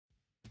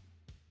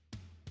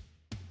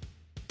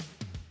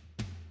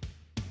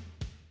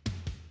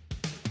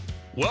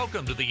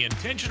Welcome to the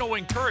Intentional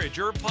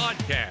Encourager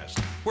podcast,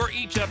 where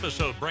each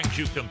episode brings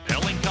you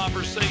compelling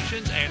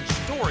conversations and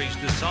stories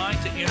designed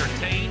to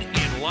entertain,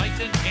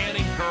 enlighten, and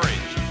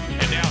encourage.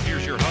 And now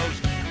here's your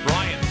host,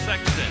 Brian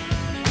Sexton.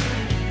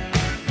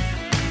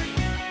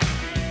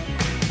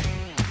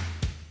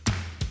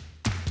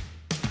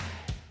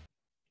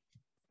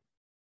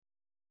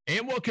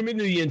 And welcome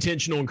into the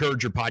Intentional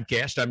Encourager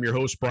podcast. I'm your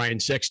host, Brian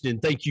Sexton.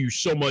 Thank you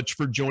so much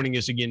for joining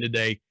us again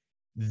today.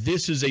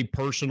 This is a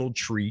personal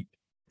treat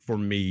for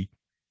me.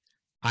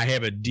 I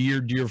have a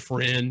dear, dear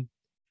friend,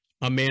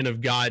 a man of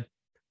God.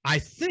 I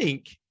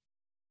think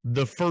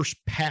the first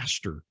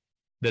pastor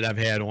that I've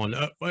had on,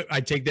 I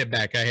take that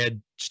back. I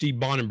had Steve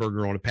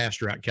Bonenberger on, a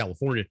pastor out in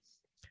California,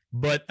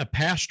 but a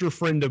pastor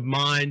friend of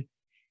mine.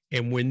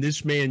 And when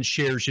this man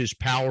shares his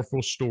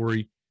powerful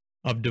story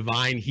of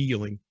divine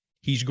healing,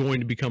 he's going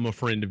to become a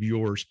friend of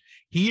yours.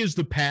 He is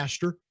the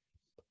pastor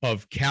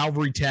of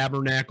Calvary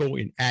Tabernacle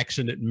in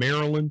Accident,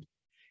 Maryland.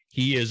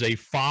 He is a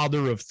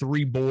father of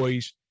 3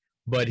 boys,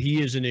 but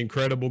he is an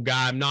incredible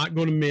guy. I'm not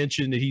going to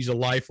mention that he's a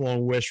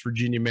lifelong West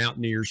Virginia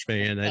Mountaineers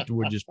fan.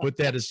 We'll just put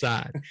that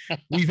aside.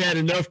 We've had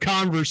enough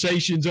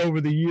conversations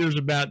over the years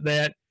about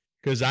that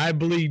because I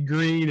bleed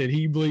green and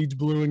he bleeds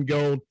blue and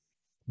gold.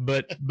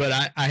 But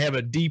I have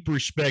a deep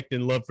respect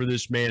and love for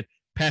this man.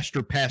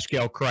 Pastor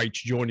Pascal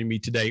Kreitz joining me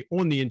today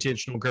on the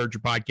Intentional Encourager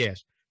podcast.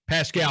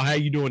 Pascal, how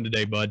you doing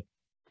today, bud?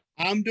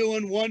 I'm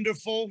doing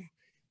wonderful,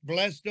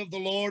 blessed of the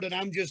Lord, and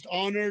I'm just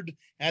honored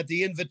at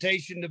the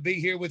invitation to be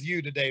here with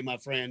you today, my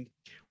friend.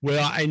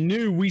 Well, I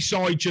knew we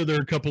saw each other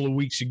a couple of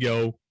weeks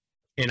ago,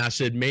 and I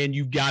said, man,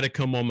 you've got to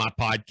come on my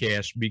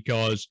podcast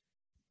because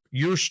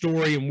your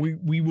story, and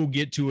we will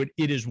get to it,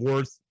 it is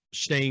worth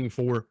staying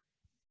for.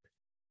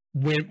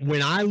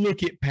 When I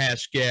look at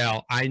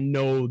Pascal, I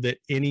know that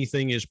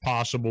anything is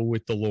possible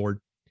with the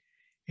Lord.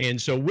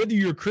 And so whether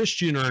you're a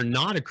Christian or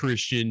not a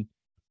Christian,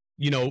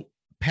 you know,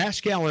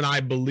 Pascal and I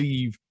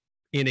believe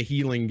in a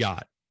healing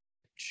God.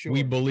 Sure.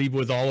 We believe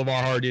with all of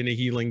our heart in a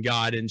healing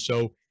God. And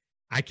so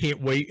I can't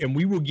wait. And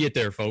we will get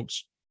there,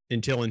 folks, in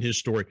telling his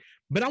story.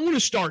 But I want to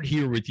start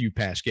here with you,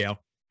 Pascal.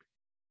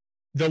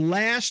 The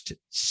last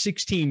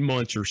 16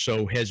 months or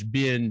so has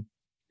been,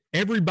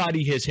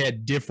 everybody has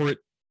had different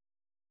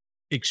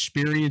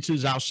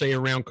experiences, I'll say,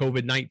 around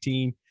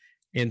COVID-19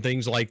 and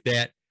things like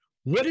that.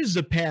 What has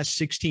the past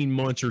 16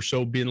 months or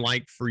so been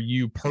like for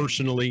you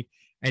personally,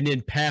 and then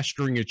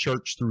pastoring a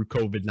church through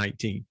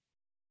COVID-19?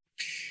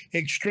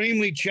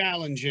 Extremely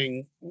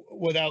challenging,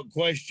 without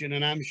question.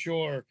 And I'm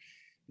sure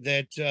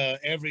that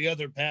every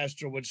other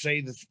pastor would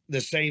say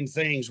the same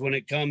things when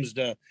it comes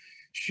to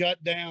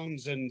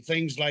shutdowns and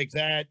things like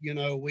that. You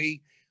know,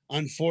 we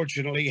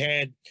unfortunately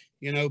had,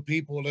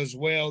 people as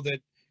well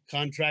that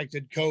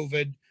contracted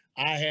COVID.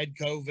 I had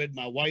COVID.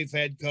 My wife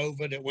had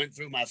COVID. It went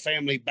through my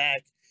family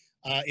back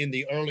in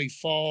the early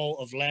fall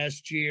of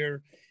last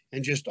year.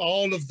 And just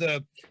all of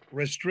the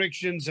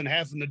restrictions and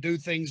having to do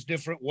things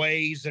different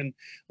ways and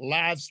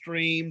live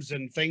streams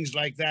and things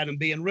like that, and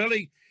being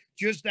really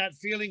just that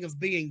feeling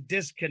of being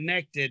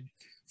disconnected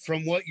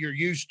from what you're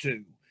used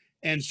to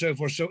and so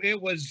forth. So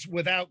it was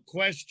without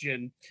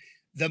question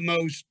the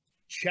most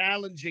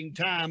challenging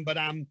time, but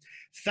I'm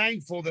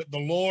thankful that the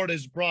Lord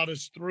has brought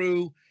us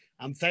through.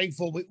 I'm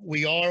thankful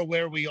we are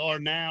where we are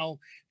now,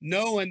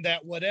 knowing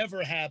that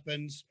whatever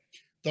happens,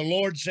 the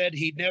Lord said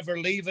he'd never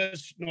leave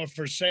us nor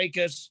forsake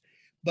us,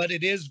 but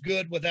it is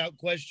good without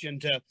question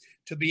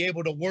to be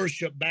able to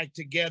worship back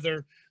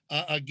together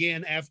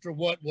again after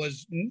what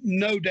was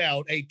no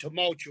doubt a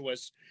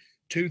tumultuous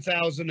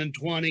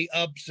 2020,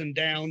 ups and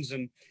downs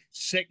and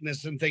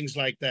sickness and things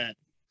like that.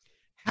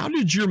 How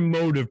did your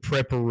mode of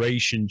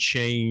preparation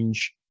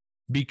change?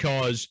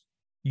 Because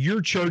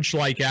your church,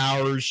 like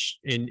ours,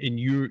 and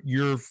you're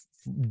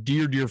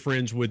dear, dear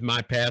friends with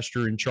my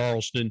pastor in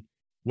Charleston,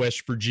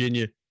 West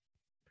Virginia,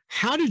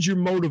 how did your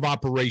mode of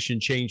operation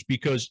change?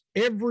 Because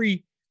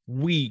every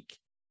week,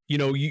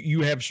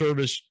 you have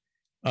service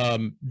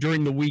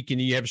during the week,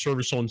 and you have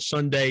service on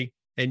Sunday,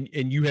 and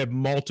you have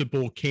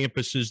multiple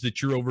campuses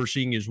that you're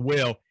overseeing as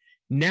well.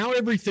 Now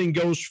everything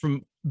goes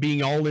from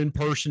being all in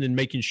person and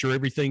making sure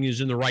everything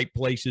is in the right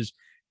places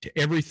to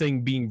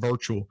everything being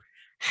virtual.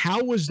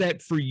 How was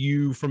that for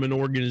you from an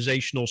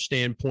organizational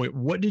standpoint?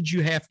 What did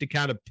you have to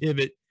kind of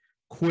pivot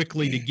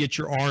quickly to get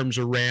your arms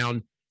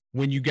around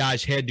when you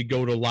guys had to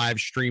go to live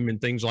stream and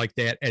things like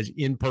that, as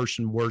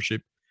in-person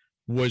worship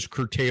was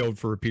curtailed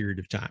for a period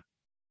of time?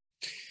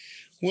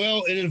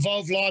 Well, it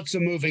involved lots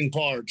of moving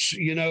parts,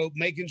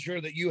 making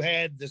sure that you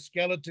had the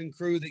skeleton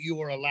crew that you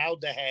were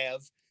allowed to have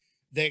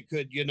that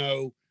could,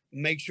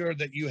 make sure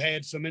that you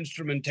had some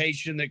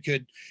instrumentation that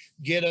could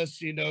get us,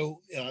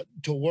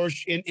 to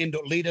worship,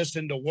 lead us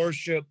into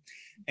worship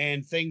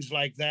and things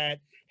like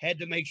that. Had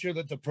to make sure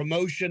that the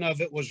promotion of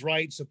it was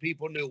right so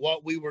people knew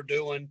what we were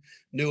doing,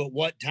 knew at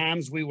what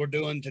times we were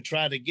doing to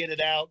try to get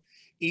it out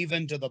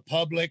even to the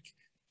public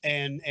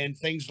and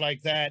things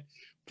like that.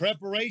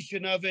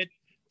 Preparation of it,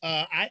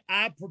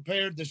 I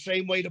prepared the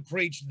same way to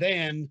preach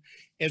then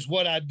as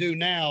what I do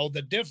now.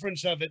 The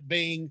difference of it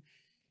being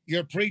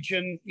you're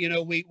preaching,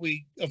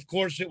 we of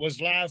course it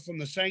was live from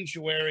the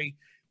sanctuary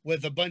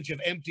with a bunch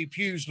of empty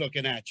pews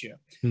looking at you.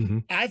 Mm-hmm.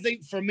 I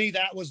think for me,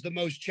 that was the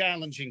most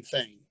challenging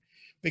thing,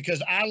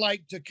 because I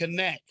like to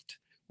connect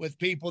with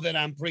people that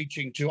I'm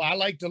preaching to. I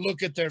like to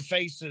look at their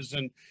faces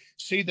and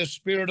see the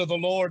Spirit of the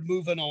Lord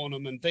moving on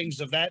them and things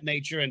of that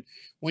nature. And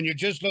when you're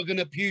just looking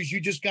at pews,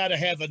 you just got to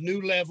have a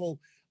new level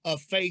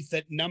of faith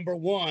that, number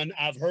one,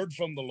 I've heard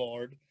from the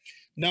Lord.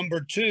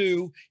 Number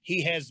two,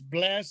 he has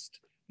blessed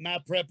my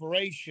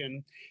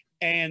preparation.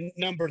 And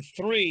number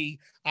three,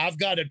 I've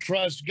got to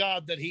trust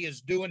God that he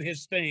is doing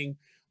his thing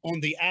on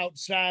the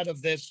outside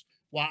of this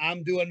while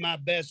I'm doing my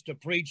best to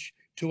preach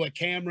to a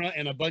camera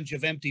and a bunch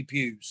of empty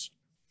pews.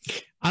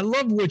 I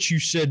love what you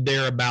said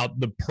there about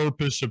the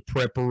purpose of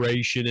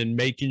preparation and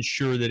making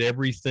sure that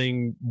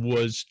everything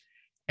was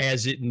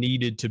as it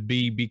needed to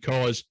be,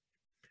 because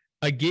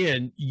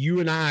again,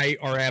 you and I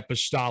are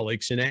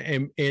apostolics, and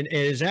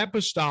as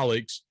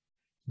apostolics,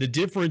 the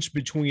difference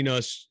between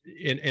us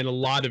and a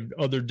lot of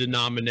other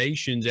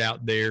denominations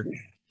out there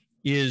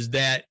is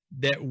that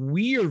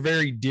we are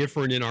very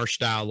different in our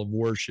style of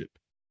worship.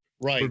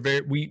 Right.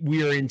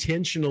 We are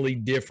intentionally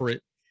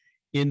different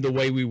in the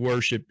way we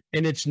worship,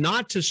 and it's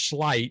not to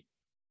slight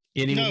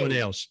anyone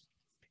else.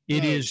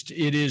 It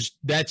is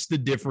that's the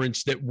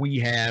difference that we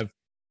have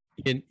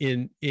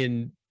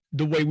in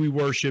the way we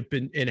worship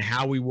and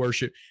how we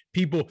worship.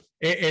 People,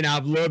 and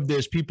I've loved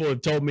this, people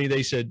have told me,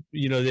 they said,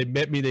 they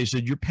met me, they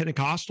said, "You're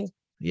Pentecostal?"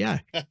 Yeah.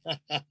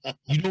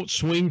 You don't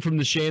swing from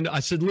the chandelier? I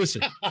said,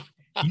 listen,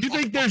 you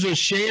think there's a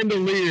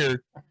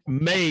chandelier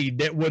made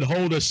that would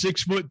hold a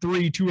 6'3",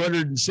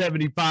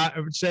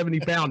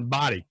 270-pound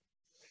body?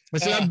 I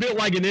said, I'm built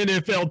like an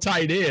NFL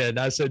tight end.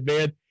 I said,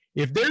 man,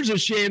 if there's a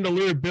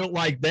chandelier built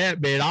like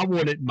that, man, I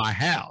want it in my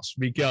house,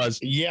 because,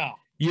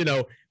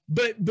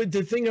 but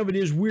the thing of it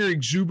is, we're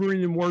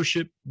exuberant in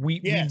worship. We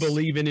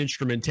believe in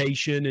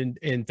instrumentation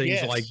and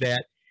things like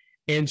that.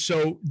 And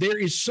so there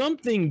is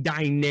something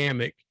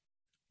dynamic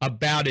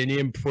about an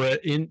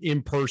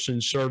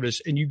in-person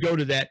service, and you go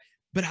to that.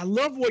 But I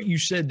love what you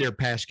said there,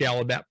 Pascal,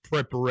 about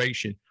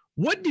preparation.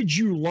 What did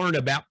you learn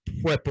about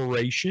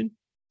preparation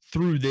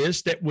through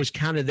this that was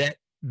kind of that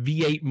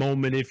V8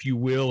 moment, if you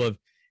will, of,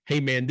 hey,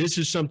 man, this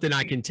is something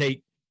I can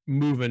take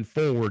moving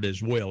forward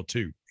as well,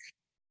 too?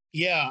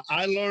 Yeah,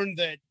 I learned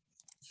that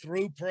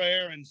through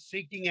prayer and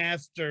seeking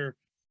after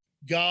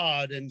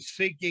God and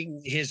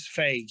seeking his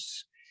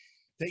face,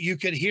 that you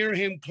could hear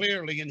him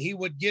clearly, and he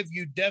would give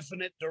you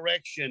definite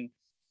direction,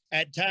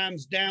 at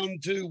times down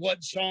to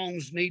what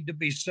songs need to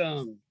be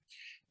sung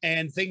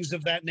and things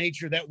of that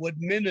nature that would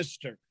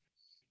minister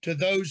to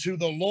those who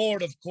the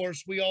Lord, of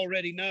course, we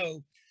already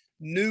know,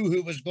 knew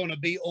who was going to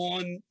be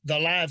on the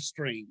live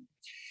stream,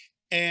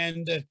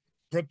 and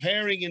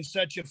preparing in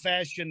such a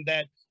fashion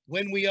that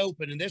when we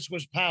open, and this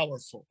was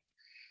powerful,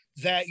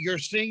 that you're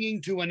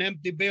singing to an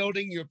empty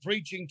building, you're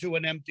preaching to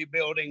an empty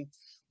building,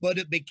 but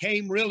it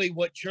became really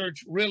what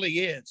church really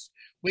is.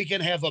 We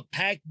can have a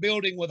packed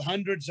building with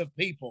hundreds of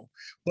people,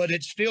 but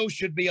it still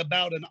should be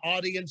about an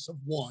audience of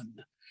one.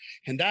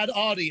 And that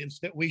audience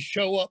that we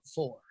show up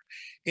for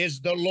is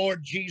the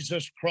Lord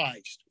Jesus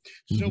Christ.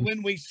 So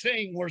when we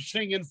sing, we're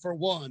singing for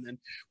one. And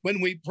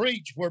when we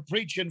preach, we're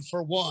preaching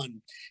for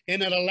one.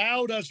 And it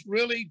allowed us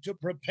really to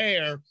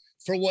prepare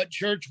for what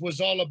church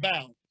was all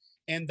about.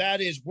 And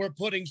that is, we're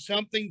putting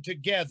something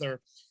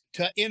together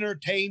to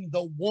entertain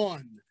the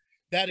one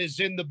that is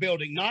in the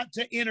building, not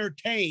to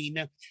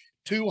entertain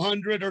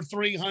 200 or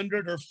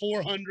 300 or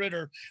 400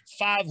 or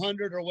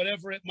 500 or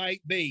whatever it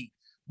might be,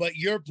 but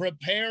you're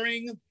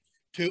preparing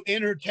to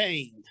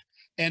entertain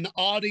an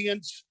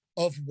audience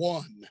of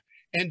one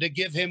and to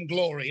give him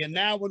glory. And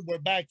now when we're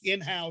back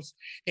in-house,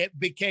 it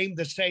became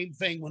the same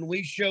thing. When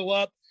we show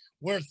up,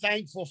 we're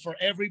thankful for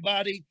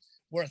everybody.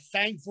 We're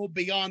thankful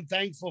beyond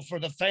thankful for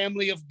the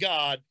family of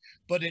God,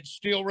 but it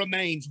still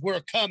remains, we're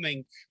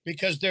coming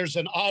because there's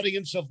an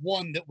audience of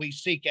one that we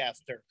seek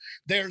after.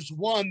 There's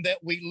one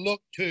that we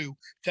look to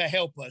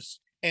help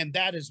us, and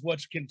that is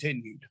what's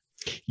continued.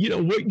 You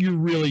know, what you're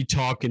really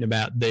talking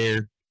about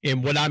there,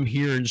 and what I'm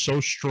hearing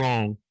so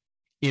strong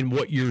in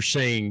what you're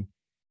saying,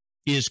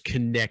 is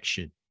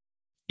connection,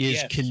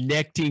 is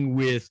connecting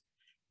with,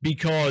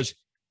 because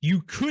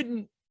you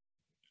couldn't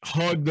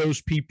hug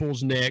those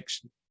people's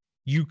necks.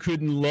 You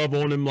couldn't love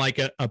on them like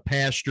a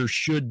pastor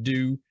should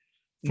do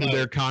for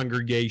their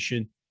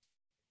congregation.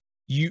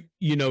 You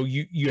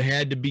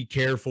had to be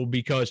careful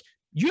because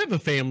you have a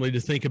family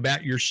to think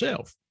about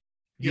yourself,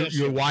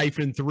 your wife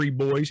and 3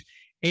 boys.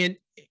 And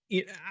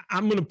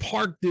I'm going to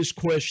park this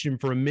question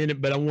for a minute,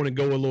 but I want to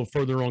go a little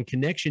further on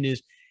connection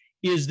is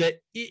that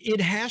it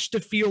has to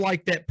feel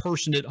like that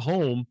person at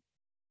home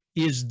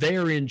is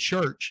there in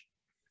church.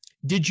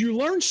 Did you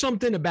learn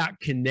something about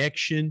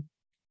connection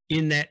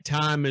in that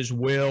time as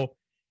well?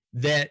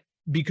 That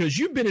because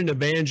you've been an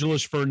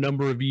evangelist for a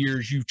number of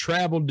years, you've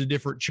traveled to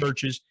different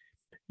churches,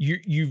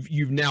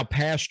 you've now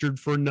pastored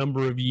for a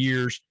number of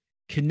years.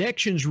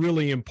 Connection's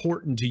really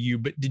important to you,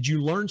 but did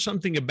you learn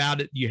something about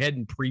it you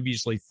hadn't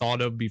previously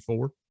thought of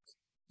before?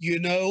 You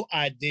know,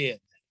 I did.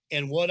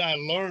 And what I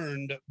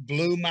learned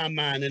blew my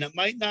mind. And it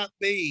might not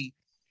be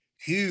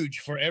huge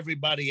for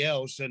everybody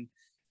else, and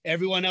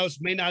everyone else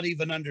may not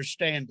even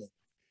understand it.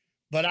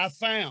 But I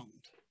found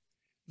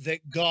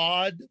that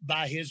God,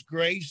 by his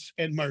grace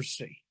and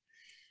mercy,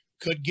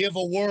 could give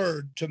a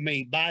word to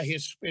me by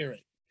his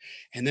Spirit.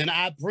 And then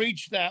I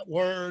preached that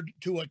word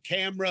to a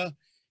camera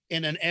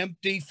in an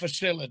empty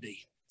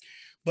facility.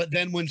 But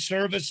then when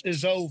service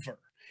is over,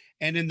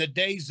 and in the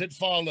days that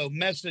follow,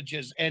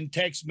 messages and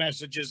text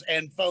messages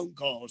and phone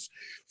calls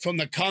from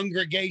the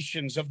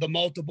congregations of the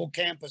multiple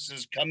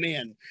campuses come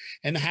in,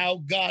 and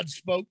how God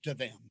spoke to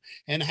them,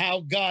 and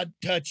how God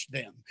touched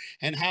them,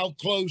 and how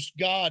close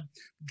God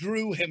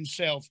drew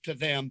himself to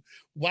them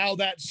while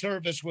that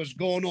service was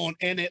going on.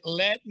 And it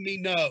let me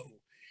know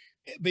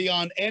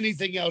beyond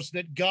anything else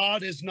that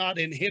God is not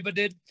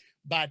inhibited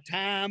by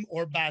time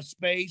or by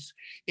space.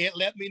 It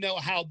let me know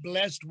how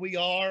blessed we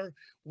are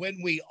when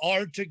we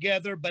are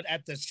together, but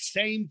at the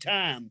same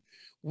time,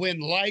 when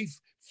life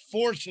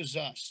forces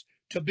us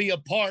to be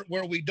apart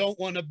where we don't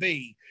want to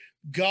be,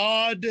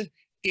 God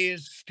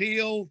is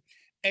still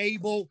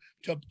able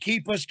to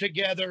keep us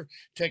together,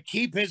 to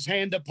keep his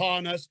hand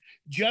upon us,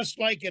 just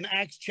like in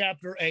Acts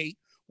chapter 8,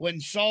 when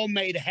Saul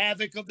made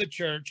havoc of the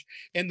church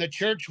and the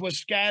church was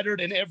scattered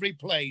in every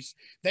place.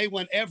 They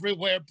went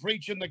everywhere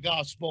preaching the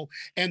gospel,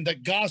 and the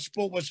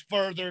gospel was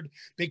furthered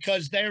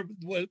because there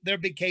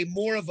became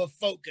more of a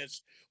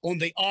focus on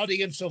the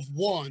audience of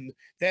one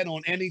than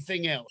on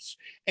anything else.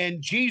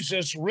 And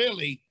Jesus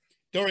really,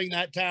 during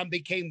that time,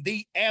 became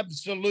the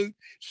absolute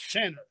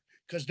center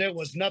because there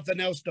was nothing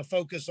else to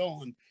focus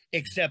on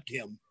except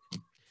him.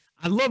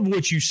 I love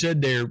what you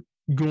said there,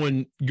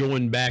 going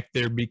back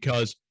there,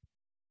 because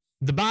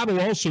the Bible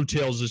also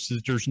tells us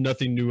that there's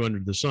nothing new under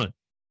the sun.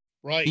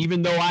 Right.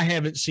 Even though I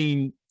haven't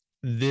seen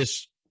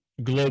this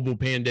global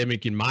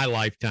pandemic in my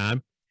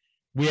lifetime,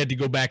 we had to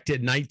go back to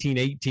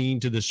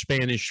 1918 to the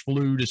Spanish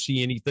flu to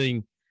see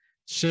anything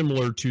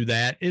similar to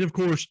that. And of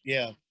course,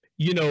 yeah,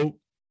 you know,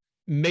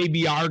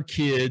 maybe our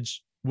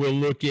kids will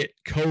look at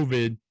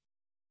COVID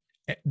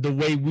the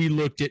way we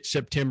looked at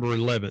September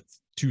 11th,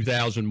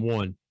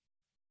 2001,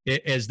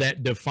 as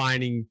that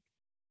defining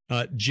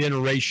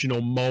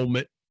generational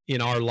moment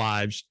in our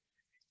lives,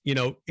 you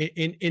know,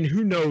 and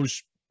who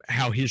knows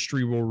how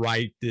history will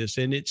write this,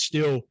 and it's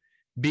still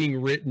being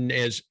written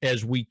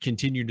as we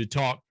continue to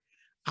talk.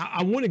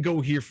 I want to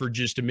go here for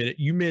just a minute.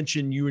 You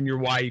mentioned you and your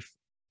wife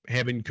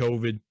having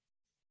COVID.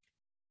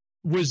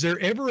 Was there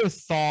ever a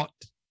thought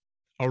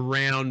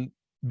around,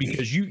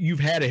 because you've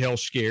had a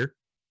health scare,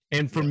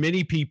 and for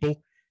many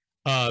people,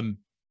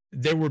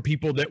 there were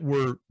people that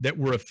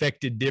were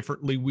affected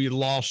differently. We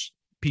lost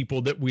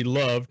people that we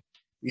loved,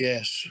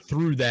 yes,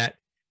 through that.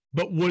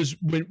 But was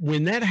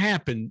when that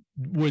happened,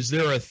 was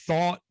there a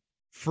thought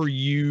for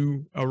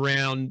you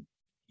around,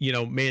 you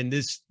know, man,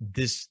 this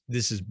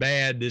is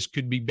bad, this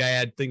could be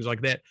bad, things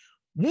like that?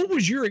 What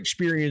was your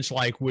experience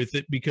like with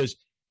it? Because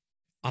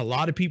a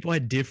lot of people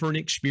had different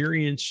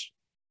experience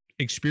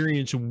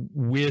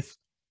with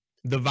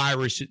the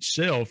virus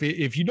itself.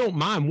 If you don't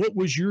mind, what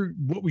was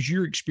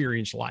your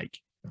experience like?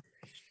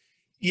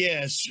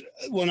 Yes,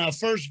 when I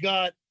first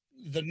got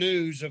the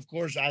news, of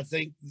course, I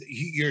think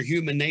your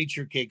human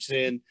nature kicks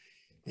in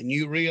and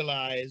you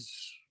realize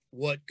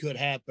what could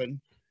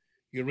happen.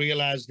 You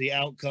realize the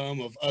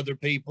outcome of other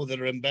people that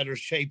are in better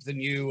shape than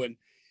you, and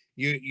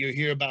you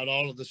hear about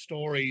all of the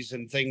stories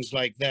and things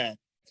like that.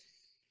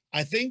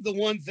 I think the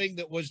one thing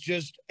that was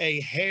just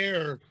a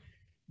hair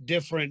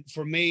different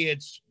for me,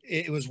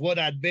 it was what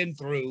I'd been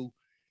through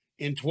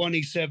in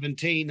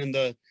 2017 and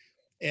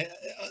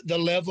the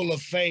level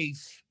of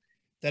faith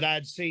that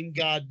I'd seen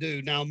God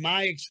do. Now,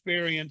 my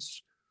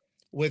experience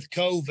with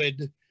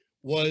COVID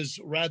was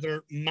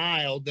rather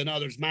mild than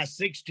others. My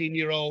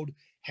 16-year-old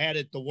had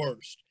it the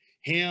worst.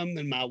 Him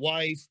and my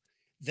wife,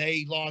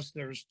 they lost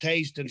their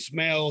taste and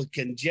smell,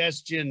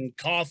 congestion,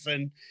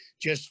 coughing,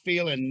 just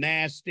feeling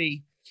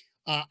nasty.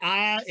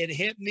 It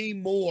hit me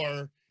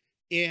more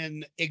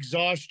in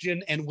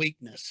exhaustion and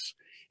weakness.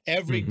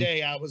 Every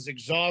day I was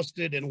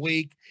exhausted and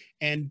weak,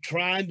 and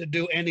trying to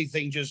do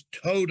anything just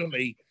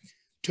totally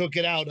took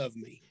it out of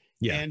me.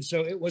 Yeah. And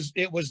so it was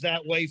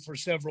that way for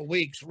several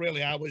weeks.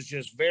 Really, I was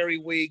just very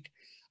weak.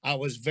 I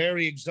was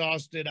very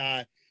exhausted.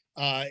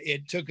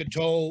 It took a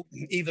toll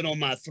even on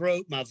my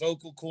throat, my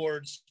vocal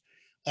cords,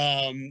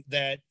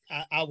 that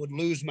I would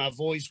lose my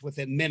voice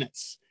within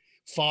minutes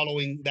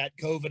following that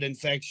COVID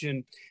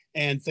infection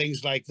and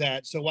things like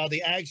that. So while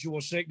the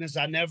actual sickness,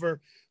 I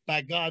never,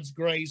 by God's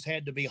grace,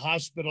 had to be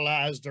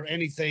hospitalized or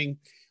anything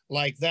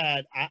like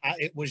that.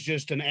 It was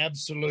just an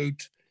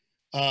absolute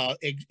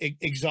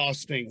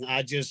exhausting.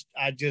 I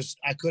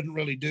couldn't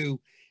really do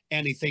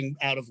anything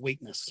out of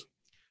weakness.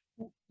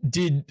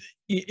 And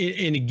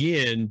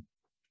again,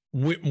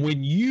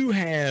 when you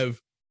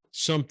have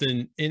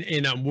something,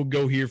 and we'll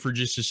go here for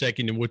just a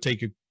second and we'll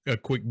take a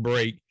quick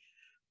break,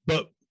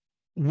 but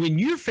when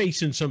you're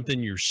facing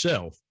something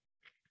yourself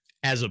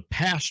as a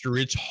pastor,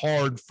 it's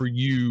hard for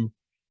you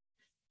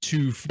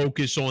to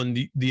focus on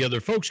the other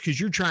folks because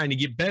you're trying to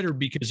get better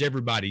because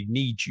everybody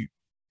needs you.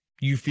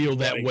 You feel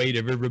that Right. weight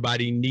of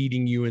everybody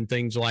needing you and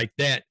things like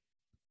that.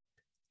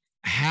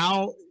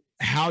 How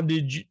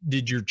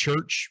did your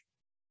church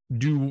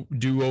do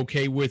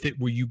okay with it?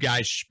 Were you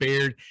guys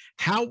spared?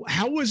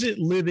 How was it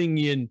living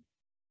in?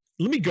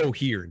 Let me go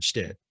here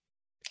instead.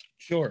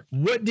 Sure.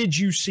 What did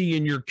you see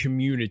in your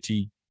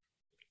community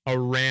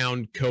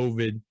around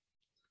COVID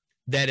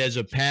that as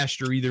a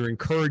pastor either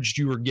encouraged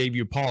you or gave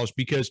you pause?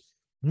 Because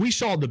we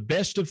saw the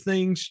best of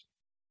things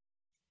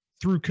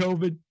through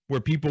COVID where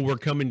people were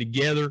coming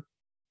together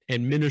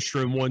and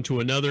ministering one to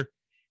another.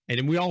 And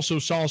then we also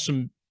saw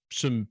some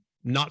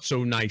not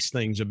so nice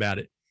things about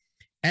it.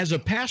 As a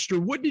pastor,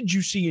 what did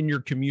you see in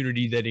your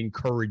community that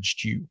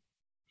encouraged you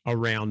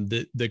around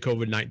the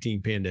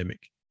COVID-19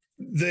 pandemic?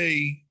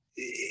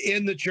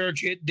 In the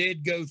church, it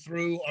did go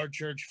through our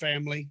church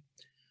family.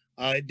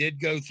 It did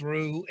go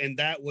through, and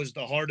that was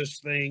the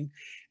hardest thing.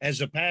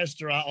 As a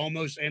pastor, I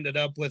almost ended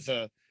up with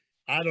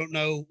I don't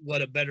know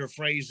what a better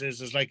phrase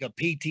is like a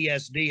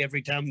PTSD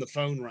every time the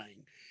phone rang.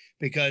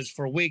 Because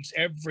for weeks,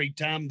 every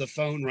time the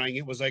phone rang,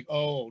 it was like,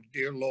 oh,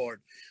 dear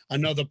Lord,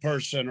 another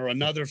person or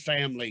another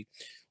family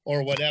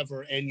or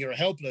whatever. And you're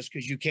helpless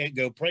because you can't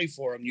go pray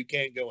for them. You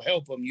can't go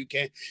help them.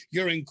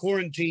 You're in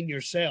quarantine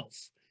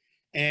yourself.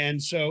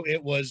 And so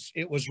it was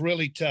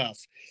really tough.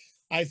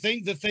 I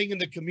think the thing in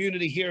the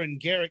community here in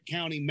Garrett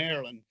County,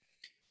 Maryland,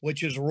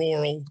 which is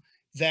rural,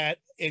 that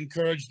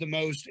encouraged the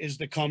most is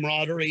the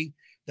camaraderie,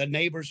 the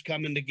neighbors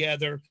coming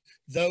together,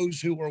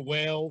 those who were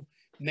well,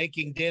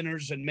 making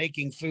dinners and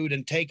making food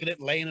and taking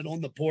it, laying it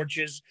on the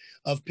porches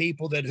of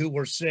people who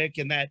were sick,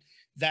 and that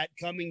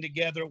coming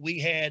together. We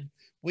had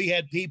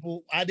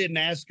people, I didn't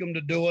ask them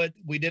to do it.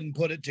 We didn't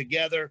put it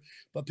together,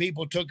 but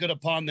people took it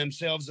upon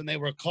themselves and they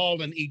were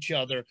calling each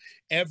other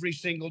every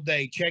single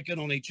day, checking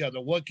on each other.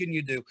 What can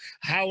you do?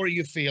 How are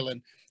you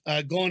feeling?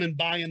 Going and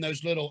buying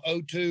those little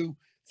O2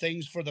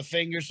 things for the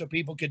fingers so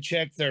people could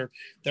check their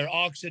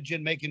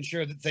oxygen, making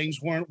sure that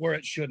things weren't where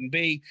it shouldn't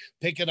be,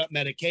 picking up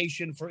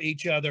medication for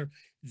each other.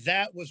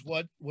 That was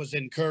what was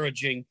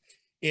encouraging,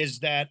 is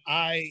that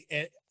I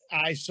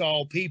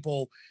saw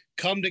people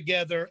come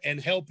together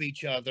and help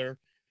each other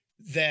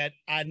that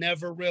I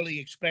never really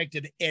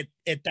expected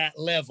at that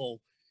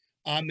level.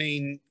 I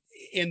mean,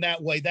 in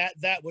that way,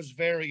 that was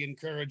very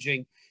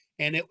encouraging.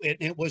 And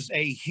it was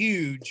a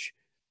huge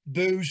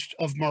boost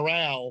of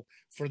morale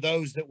for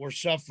those that were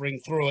suffering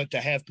through it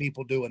to have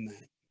people doing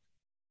that.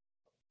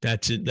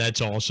 That's it. That's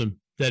awesome.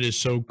 That is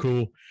so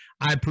cool.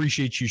 I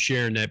appreciate you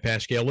sharing that,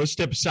 Pascal. Let's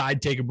step aside,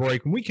 take a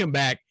break. When we come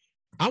back,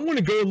 I want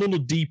to go a little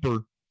deeper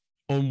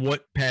on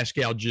what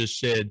Pascal just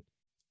said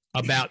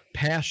about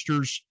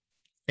pastors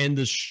and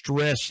the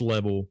stress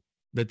level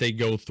that they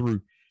go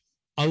through.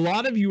 A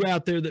lot of you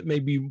out there that may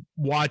be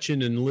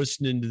watching and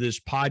listening to this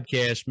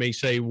podcast may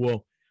say,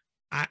 well,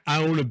 I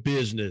own a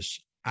business.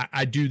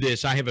 I do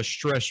this. I have a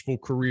stressful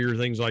career,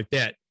 things like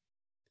that.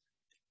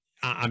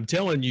 I'm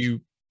telling you,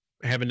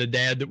 having a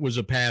dad that was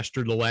a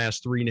pastor the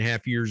last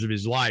 3.5 years of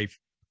his life,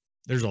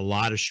 there's a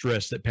lot of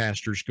stress that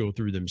pastors go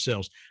through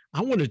themselves.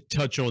 I want to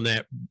touch on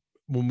that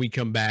when we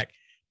come back.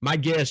 My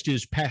guest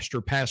is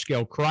Pastor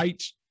Pascal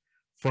Kreitz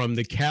from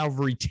the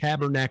Calvary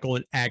Tabernacle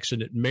in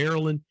Accident,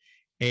 Maryland,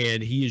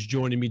 and he is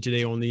joining me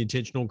today on the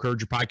Intentional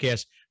Encourager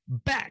podcast.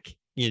 Back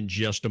in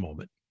just a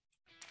moment.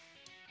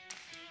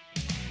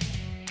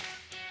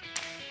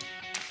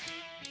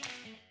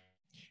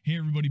 Hey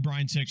everybody,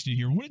 Brian Sexton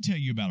here. I want to tell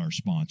you about our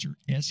sponsor,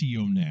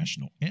 SEO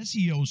National.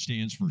 SEO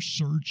stands for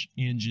Search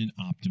Engine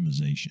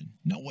Optimization.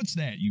 Now, what's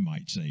that, you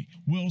might say?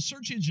 Well,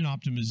 search engine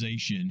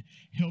optimization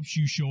helps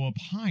you show up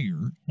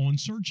higher on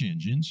search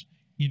engines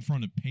in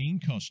front of paying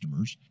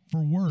customers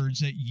for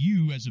words that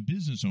you as a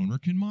business owner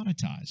can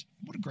monetize.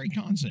 What a great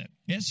concept.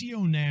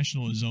 SEO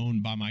National is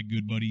owned by my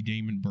good buddy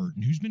Damon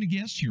Burton, who's been a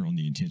guest here on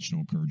the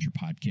Intentional Encourager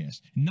podcast.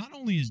 Not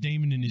only has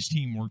Damon and his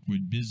team worked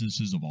with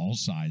businesses of all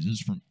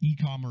sizes, from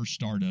e-commerce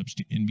startups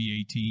to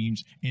NBA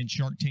teams and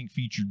Shark Tank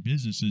featured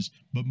businesses,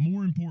 but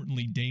more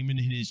importantly, Damon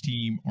and his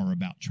team are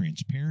about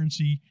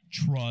transparency,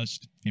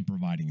 trust, and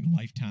providing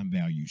lifetime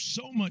value.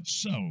 So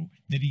much so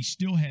that he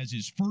still has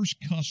his first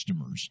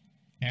customers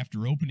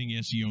after opening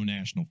SEO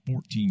National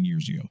 14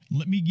 years ago.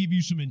 Let me give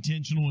you some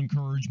intentional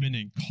encouragement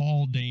and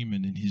call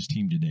Damon and his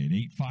team today at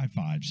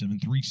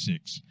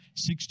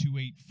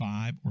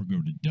 855-736-6285 or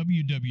go to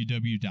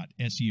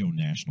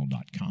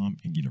www.seonational.com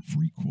and get a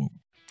free quote.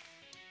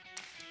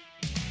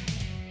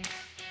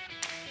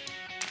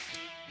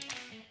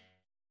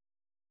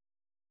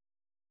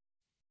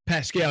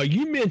 Pascal,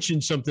 you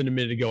mentioned something a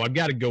minute ago. I've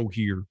got to go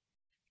here.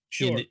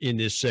 Sure. in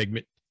this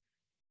segment.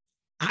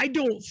 I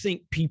don't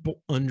think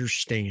people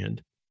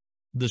understand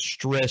the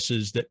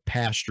stresses that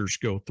pastors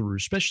go through,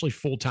 especially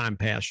full-time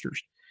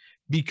pastors,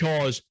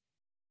 because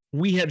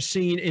we have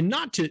seen, and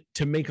not to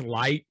make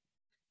light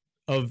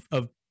of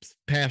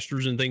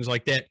pastors and things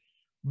like that,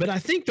 but I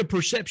think the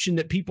perception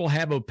that people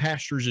have of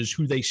pastors is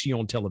who they see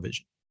on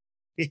television.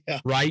 Yeah.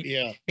 Right.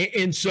 Yeah.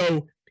 And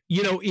so,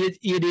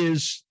 it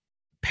is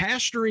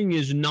pastoring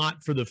is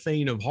not for the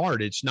faint of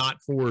heart. It's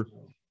not for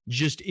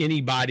just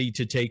anybody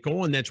to take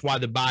on. That's why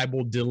the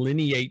Bible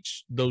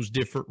delineates those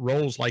different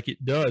roles like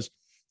it does.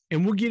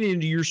 And we'll get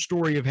into your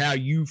story of how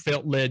you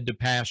felt led to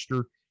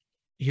pastor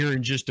here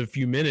in just a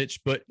few minutes.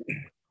 But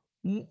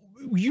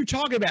you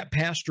talk about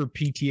pastor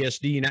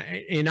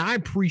PTSD, and I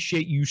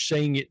appreciate you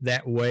saying it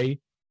that way,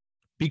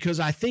 because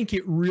I think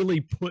it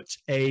really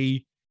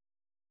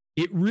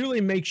it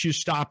really makes you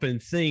stop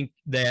and think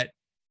that,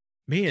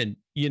 man,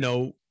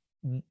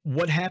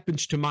 what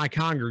happens to my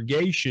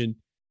congregation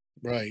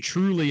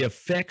truly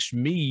affects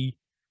me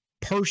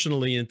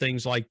personally and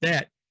things like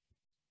that.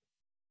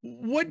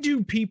 What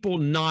do people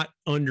not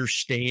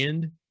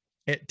understand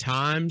at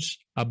times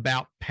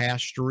about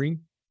pastoring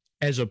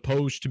as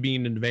opposed to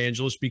being an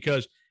evangelist?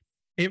 Because,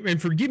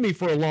 and forgive me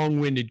for a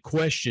long-winded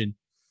question,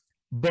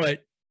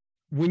 but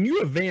when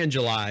you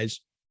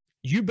evangelize,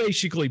 you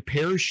basically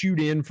parachute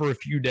in for a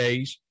few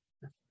days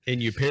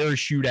and you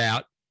parachute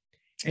out,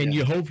 and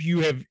you hope you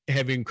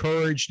have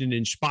encouraged and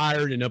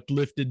inspired and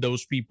uplifted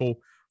those people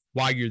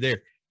while you're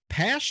there.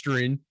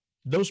 Pastoring,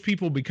 those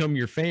people become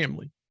your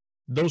family.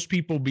 Those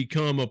people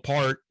become a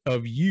part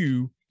of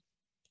you,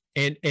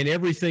 and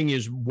everything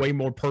is way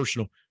more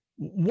personal.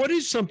 What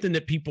is something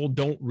that people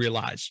don't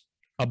realize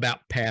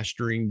about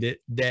pastoring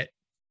that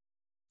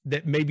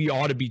maybe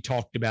ought to be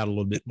talked about a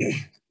little bit more?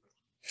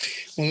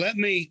 Well, let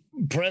me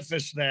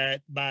preface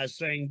that by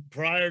saying,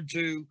 prior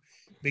to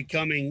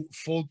becoming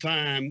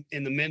full-time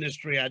in the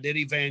ministry, I did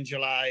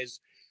evangelize,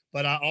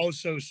 but I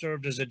also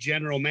served as a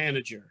general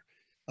manager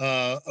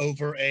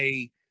over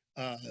a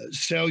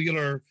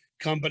cellular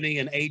company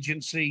and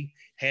agency,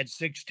 had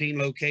 16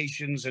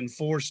 locations in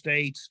 4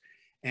 states.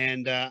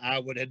 And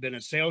I had been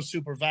a sales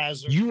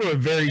supervisor. You were a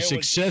very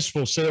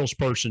successful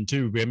salesperson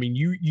too. I mean,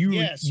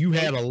 you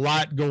had a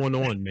lot going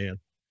on, man.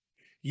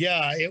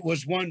 Yeah, it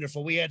was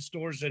wonderful. We had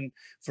stores in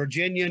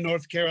Virginia,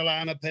 North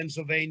Carolina,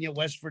 Pennsylvania,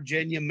 West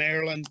Virginia,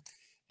 Maryland,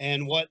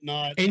 and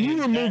whatnot. And you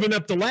were moving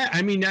up the ladder.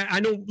 I mean, I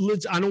don't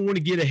want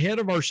to get ahead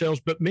of ourselves,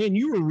 but man,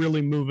 you were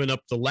really moving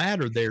up the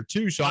ladder there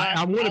too. So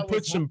I want to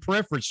put some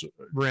preference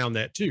around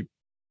that too.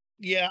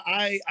 Yeah,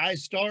 I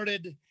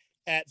started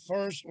at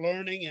first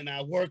learning, and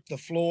I worked the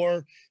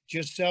floor,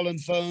 just selling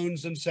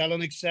phones and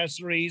selling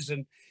accessories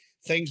and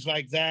things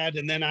like that.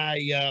 And then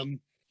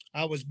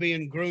I was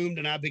being groomed,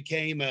 and I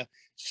became a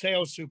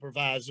sales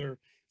supervisor.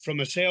 From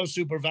a sales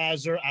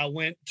supervisor, I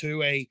went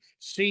to a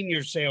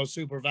senior sales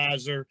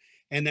supervisor,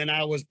 and then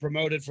I was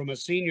promoted from a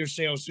senior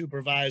sales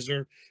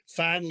supervisor.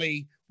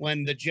 Finally,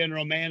 when the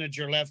general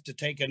manager left to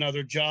take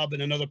another job in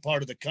another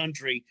part of the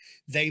country,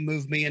 they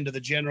moved me into the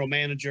general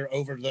manager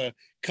over the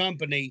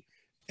company.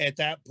 At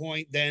that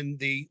point, then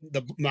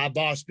my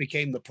boss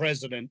became the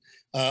president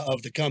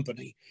of the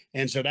company.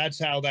 And so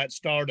that's how that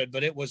started.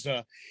 But it was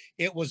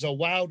a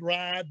wild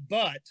ride,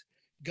 but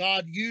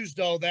God used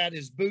all that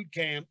as boot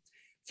camp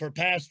for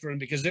pastoring,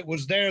 because it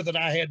was there that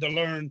I had to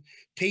learn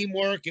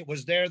teamwork. It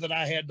was there that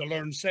I had to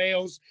learn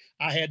sales.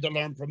 I had to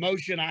learn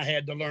promotion. I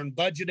had to learn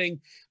budgeting.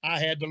 I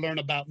had to learn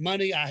about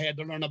money. I had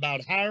to learn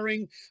about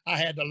hiring. I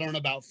had to learn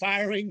about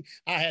firing.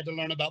 I had to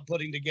learn about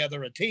putting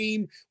together a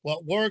team,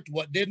 what worked,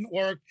 what didn't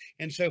work.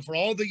 And so for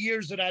all the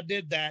years that I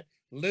did that,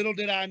 little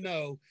did I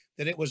know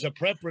that it was a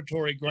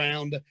preparatory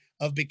ground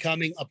of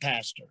becoming a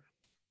pastor.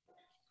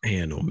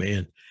 Man, oh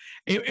man.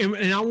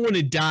 And I want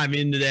to dive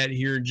into that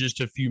here in just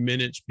a few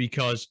minutes,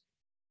 because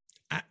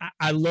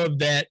I love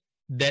that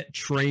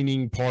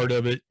training part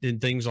of it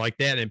and things like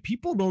that. And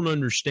people don't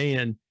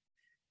understand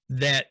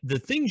that the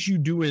things you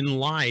do in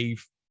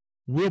life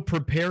will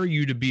prepare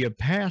you to be a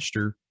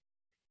pastor.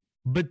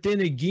 But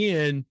then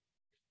again,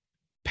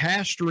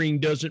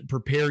 pastoring doesn't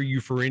prepare you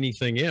for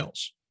anything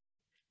else.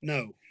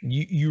 No.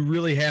 You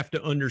really have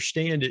to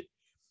understand it.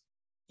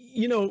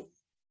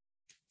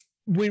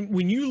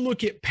 When you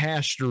look at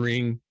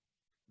pastoring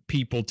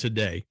people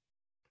today,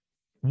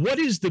 what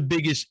is the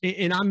biggest,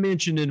 and I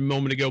mentioned it a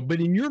moment ago, but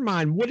in your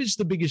mind, what is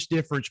the biggest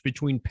difference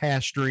between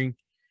pastoring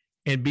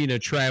and being a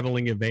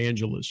traveling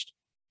evangelist?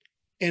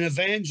 An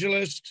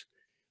evangelist,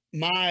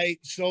 my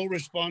sole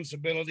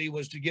responsibility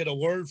was to get a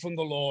word from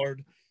the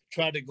Lord,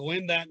 try to go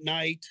in that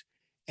night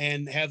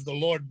and have the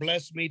Lord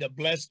bless me to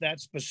bless that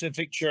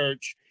specific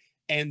church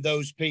and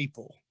those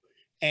people,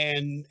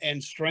 and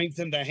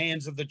strengthen the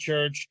hands of the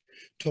church,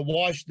 to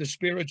wash the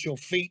spiritual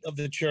feet of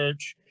the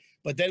church.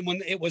 But then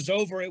when it was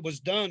over, it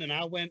was done, and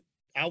I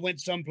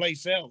went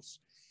someplace else.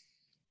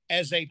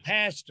 As a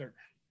pastor,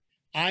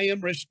 I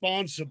am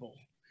responsible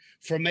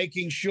for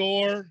making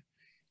sure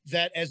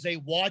that, as a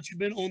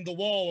watchman on the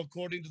wall,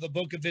 according to the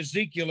book of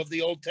Ezekiel of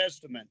the Old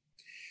Testament,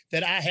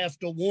 that I have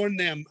to warn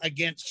them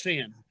against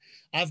sin.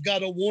 I've got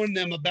to warn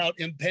them about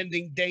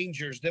impending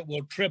dangers that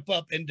will trip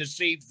up and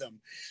deceive them.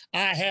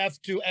 I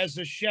have to, as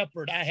a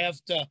shepherd,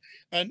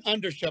 an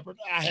under shepherd,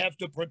 I have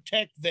to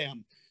protect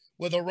them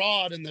with a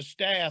rod and the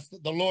staff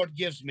that the Lord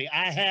gives me.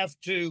 I have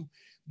to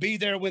be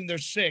there when they're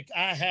sick.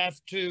 I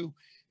have to,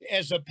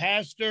 as a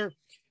pastor,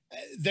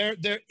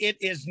 it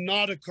is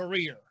not a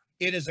career.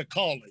 It is a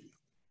calling.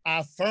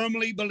 I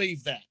firmly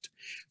believe that.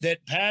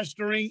 that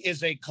pastoring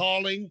is a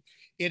calling.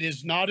 It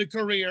is not a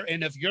career.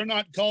 And if you're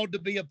not called to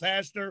be a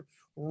pastor,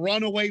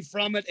 run away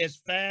from it as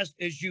fast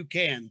as you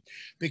can.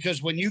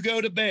 Because when you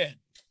go to bed,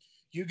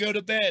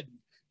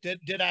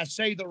 did I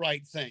say the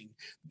right thing?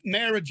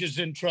 Marriage is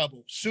in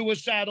trouble,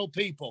 suicidal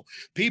people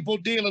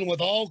dealing with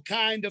all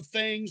kind of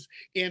things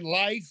in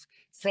life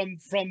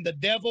from the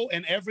devil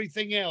and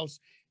everything else.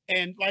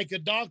 And like a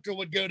doctor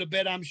would go to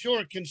bed, I'm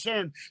sure,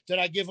 concerned, did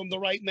I give them the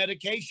right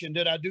medication?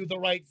 Did I do the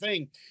right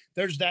thing?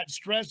 There's that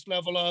stress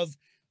level of,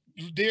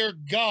 dear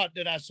God,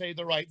 did I say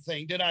the right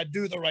thing? Did I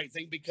do the right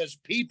thing? Because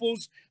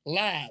people's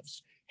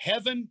lives,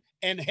 heaven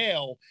and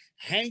hell,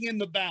 hang in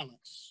the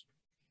balance.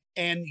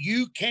 And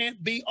you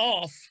can't be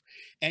off,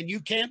 and you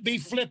can't be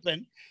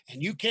flippant,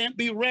 and you can't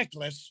be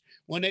reckless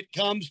when it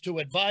comes to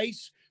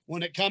advice,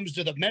 when it comes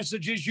to the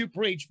messages you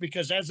preach,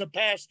 because as a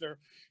pastor,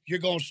 you're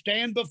going to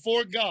stand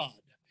before God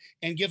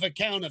and give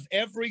account of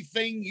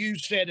everything you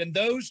said. And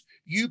those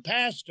you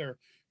pastor,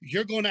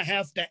 you're going to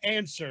have to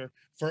answer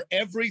for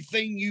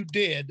everything you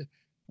did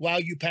while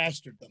you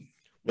pastored them.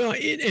 Well,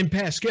 and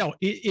Pascal,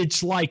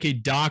 it's like a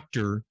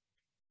doctor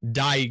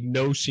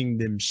diagnosing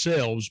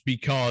themselves,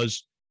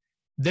 because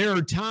there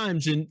are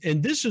times, and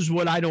this is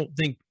what I don't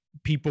think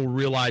people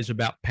realize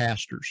about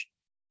pastors,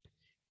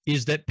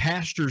 is that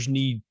pastors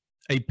need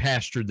a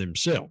pastor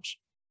themselves.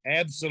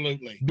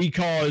 Absolutely.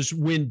 Because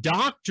when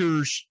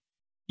doctors,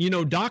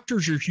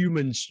 doctors are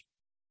humans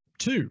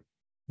too.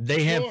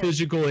 They have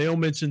physical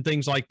ailments and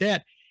things like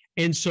that.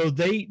 And so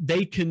they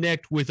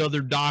connect with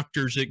other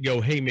doctors that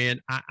go, hey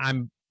man,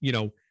 I'm,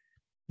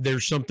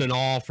 there's something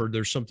off, or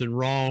there's something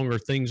wrong, or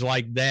things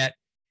like that.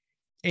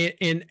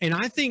 And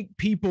I think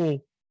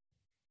people,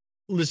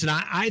 listen,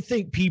 I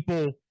think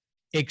people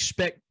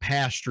expect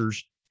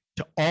pastors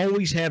to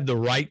always have the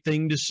right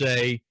thing to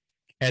say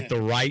at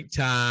the right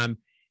time.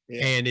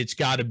 Yeah. And it's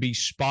got to be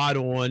spot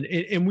on.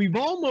 And we've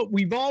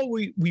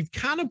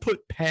kind of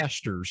put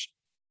pastors,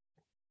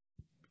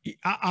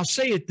 I'll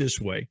say it this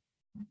way.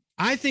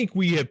 I think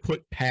we have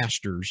put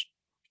pastors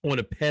on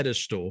a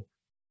pedestal,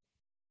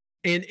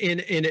 and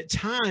at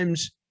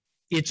times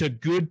it's a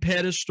good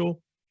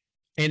pedestal,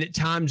 and at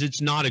times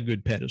it's not a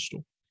good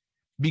pedestal,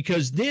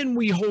 because then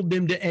we hold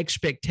them to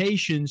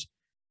expectations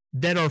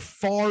that are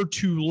far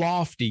too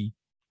lofty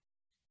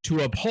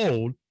to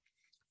uphold.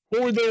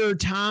 Or there are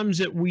times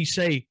that we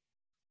say,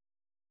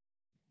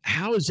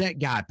 how is that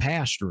guy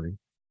pastoring?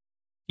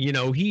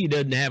 He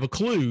doesn't have a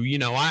clue.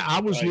 I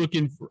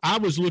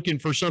was looking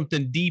for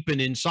something deep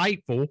and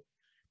insightful,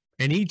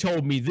 and he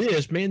told me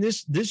this. Man,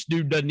 this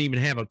dude doesn't even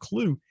have a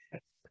clue.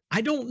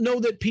 I don't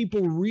know that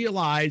people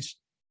realize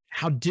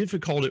how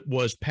difficult it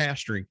was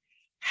pastoring.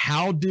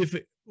 How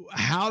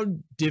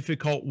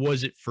difficult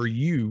was it for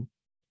you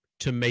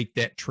to make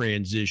that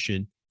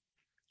transition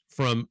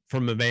from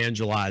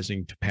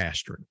evangelizing to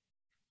pastoring?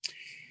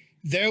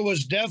 There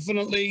was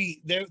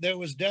definitely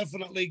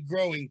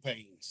growing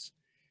pains.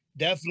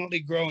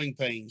 Definitely growing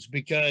pains,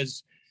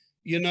 because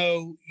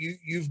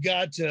you've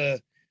got to,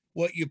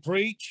 what you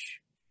preach,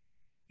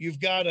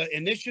 you've got to,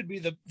 and this should be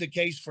the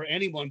case for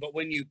anyone, but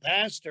when you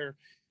pastor,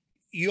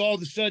 you all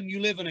of a sudden you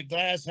live in a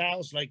glass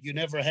house like you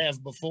never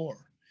have before.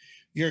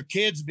 Your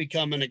kids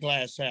become in a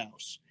glass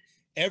house.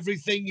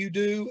 Everything you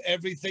do,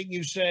 everything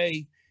you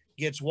say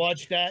gets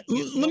watched at.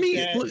 Let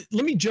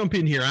me jump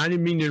in here. I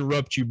didn't mean to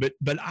interrupt you, but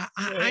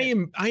I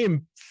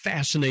am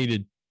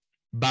fascinated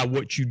by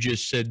what you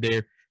just said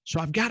there. So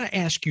I've got to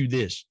ask you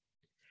this.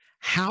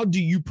 How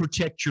do you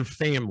protect your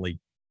family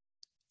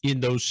in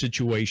those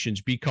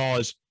situations?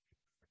 Because,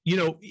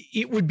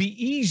 it would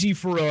be easy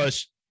for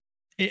us,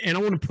 and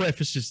I want to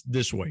preface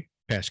this way,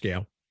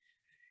 Pascal.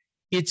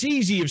 It's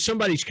easy if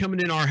somebody's coming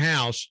in our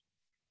house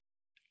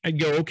and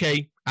go,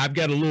 okay, I've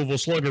got a Louisville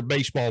Slugger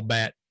baseball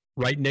bat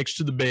right next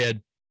to the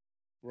bed.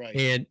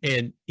 Right.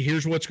 And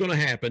here's what's going to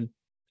happen.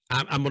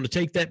 I'm going to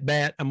take that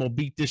bat. I'm going to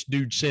beat this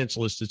dude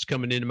senseless that's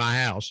coming into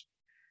my house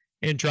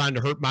and trying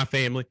to hurt my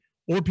family.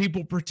 Or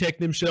people protect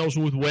themselves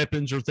with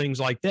weapons or things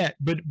like that.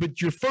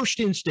 But your first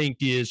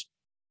instinct is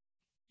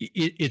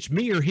it's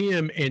me or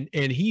him,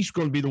 and he's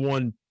going to be the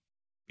one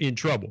in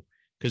trouble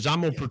because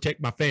I'm going to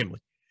protect my family.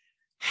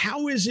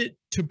 How is it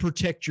to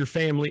protect your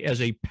family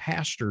as a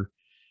pastor?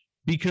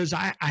 Because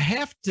I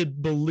have to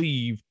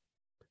believe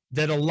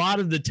that a lot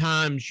of the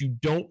times you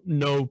don't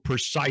know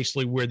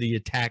precisely where the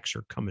attacks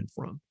are coming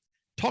from.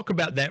 Talk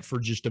about that for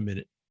just a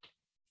minute.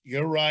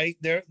 You're right.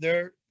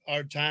 There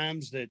are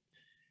times that,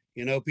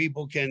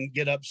 people can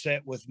get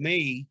upset with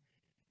me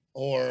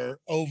or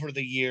over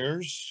the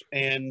years,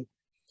 and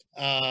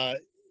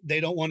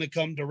they don't want to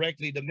come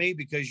directly to me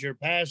because you're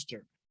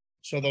pastor.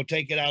 So they'll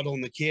take it out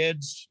on the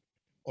kids,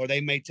 or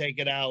they may take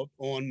it out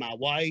on my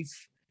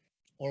wife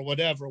or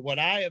whatever. What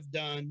I have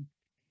done,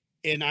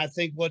 and I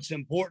think what's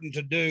important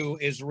to do,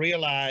 is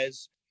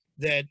realize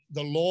that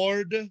the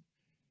Lord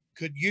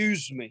could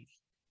use me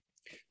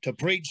to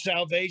preach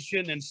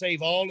salvation and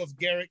save all of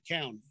Garrett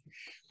County.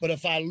 But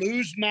if I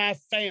lose my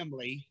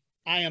family,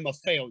 I am a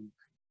failure.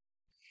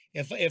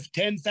 If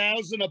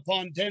 10,000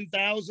 upon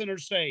 10,000 are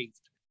saved,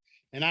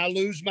 and I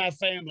lose my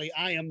family,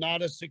 I am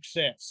not a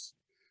success.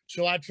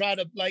 So I try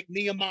to, like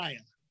Nehemiah,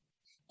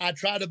 I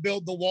try to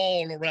build the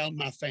wall around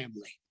my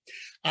family.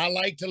 I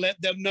like to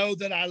let them know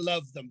that I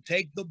love them.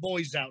 Take the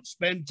boys out,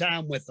 spend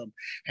time with them,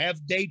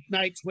 have date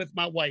nights with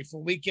my wife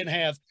where we can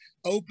have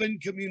open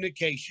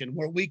communication,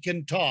 where we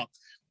can talk,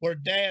 where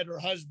dad or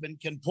husband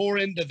can pour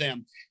into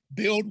them,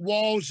 build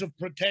walls of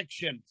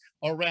protection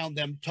around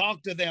them,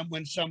 talk to them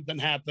when something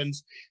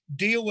happens,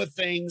 deal with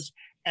things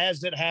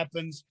as it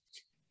happens.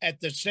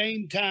 At the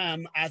same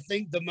time, I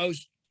think the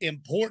most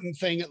important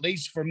thing, at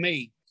least for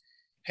me,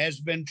 has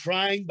been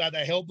trying by the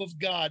help of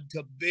God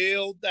to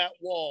build that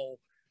wall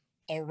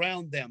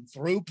around them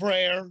through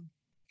prayer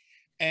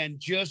and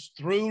just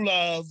through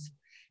love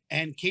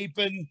and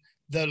keeping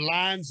the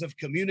lines of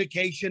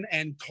communication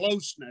and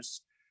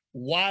closeness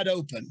wide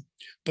open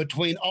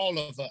between all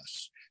of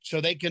us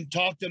so they can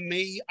talk to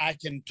me, I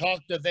can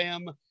talk to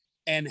them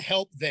and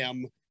help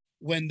them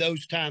when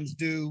those times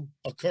do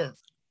occur.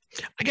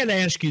 I got to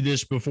ask you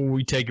this before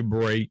we take a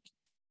break.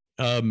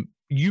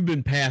 You've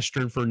been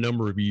pastoring for a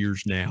number of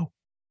years now.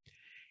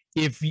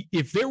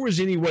 If there was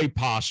any way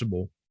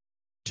possible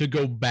to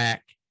go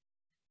back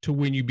to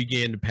when you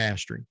began to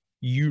pastoring,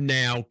 you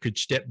now could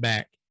step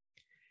back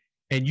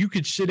and you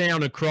could sit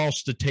down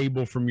across the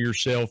table from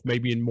yourself,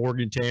 maybe in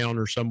Morgantown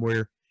or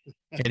somewhere,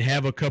 and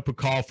have a cup of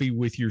coffee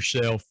with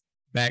yourself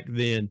back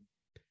then.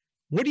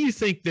 What do you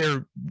think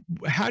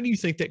how do you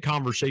think that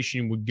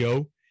conversation would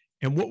go?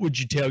 And what would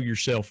you tell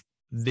yourself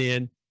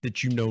then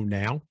that you know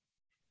now?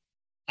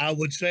 I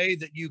would say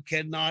that you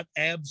cannot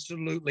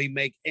absolutely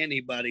make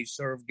anybody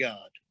serve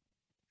God.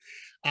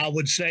 I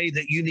would say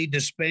that you need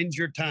to spend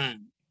your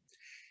time.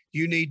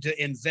 You need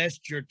to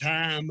invest your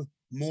time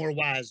more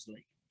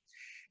wisely.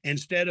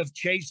 Instead of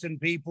chasing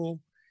people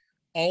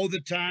all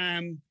the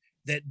time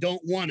that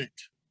don't want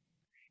it,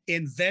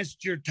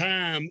 invest your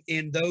time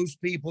in those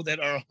people that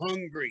are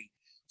hungry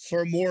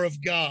for more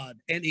of God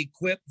and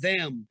equip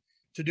them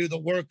to do the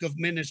work of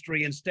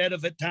ministry instead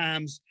of at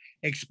times,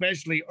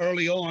 especially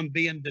early on,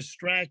 being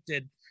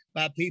distracted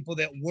by people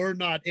that were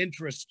not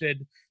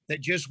interested,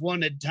 that just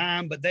wanted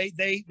time, but they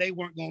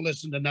weren't going to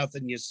listen to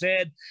nothing you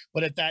said.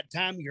 But at that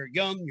time, you're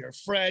young, you're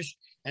fresh,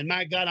 and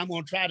my God, I'm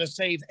going to try to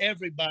save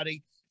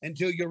everybody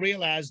until you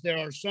realize there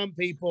are some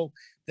people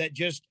that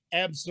just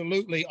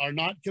absolutely are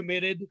not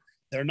committed.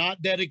 They're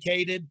not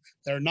dedicated.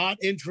 They're not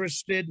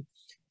interested.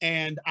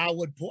 And I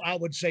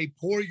would say,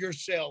 pour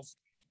yourself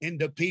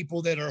into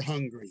people that are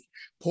hungry.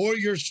 Pour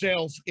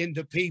yourself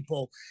into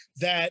people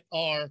that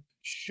are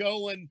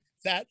showing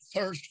that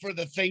thirst for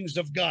the things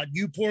of God.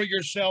 You pour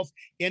yourself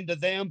into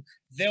them,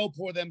 they'll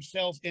pour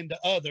themselves into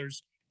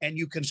others, and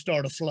you can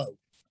start a flow.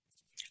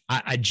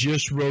 I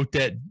just wrote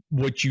that,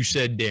 what you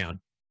said, down.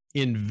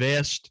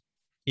 Invest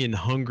in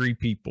hungry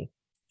people.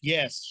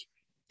 Yes.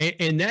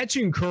 And that's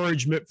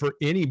encouragement for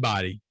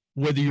anybody,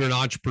 whether you're an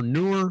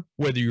entrepreneur,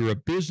 whether you're a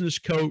business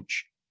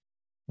coach,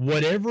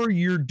 whatever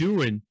you're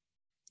doing.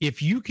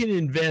 If you can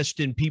invest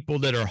in people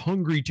that are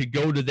hungry to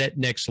go to that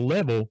next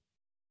level,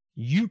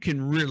 you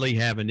can really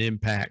have an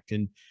impact.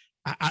 And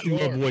I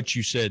love what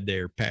you said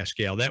there,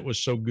 Pascal. That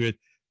was so good.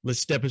 Let's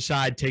step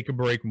aside, take a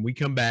break. When we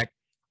come back,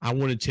 I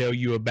want to tell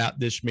you about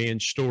this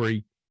man's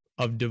story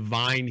of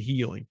divine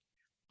healing.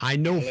 I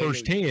know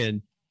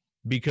firsthand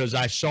because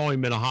I saw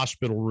him in a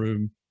hospital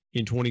room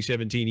in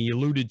 2017. He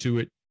alluded to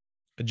it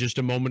just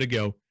a moment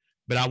ago,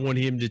 but I want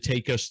him to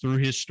take us through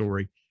his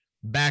story.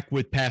 Back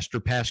with Pastor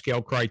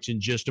Pascal Kreitz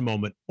in just a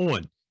moment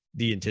on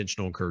the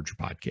Intentional Encourager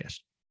podcast.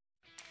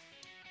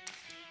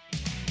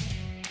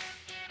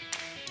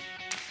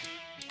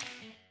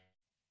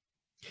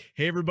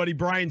 Hey, everybody,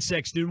 Brian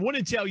Sexton. I want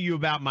to tell you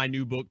about my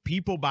new book,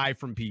 People Buy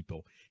from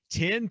People,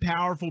 10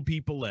 Powerful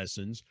People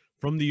Lessons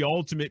from the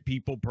Ultimate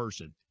People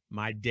Person,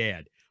 my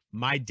dad.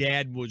 My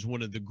dad was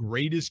one of the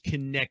greatest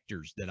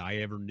connectors that I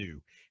ever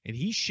knew. And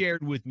he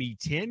shared with me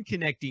 10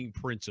 connecting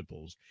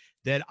principles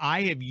that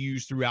I have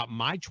used throughout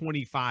my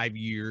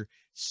 25-year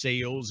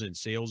sales and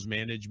sales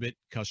management,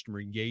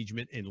 customer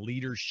engagement, and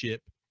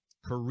leadership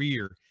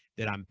career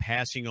that I'm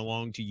passing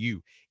along to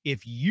you.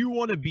 If you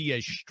want to be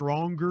a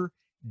stronger,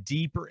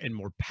 deeper, and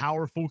more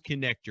powerful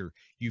connector,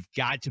 you've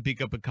got to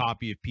pick up a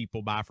copy of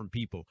People Buy from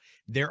People.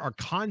 There are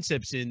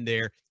concepts in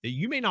there that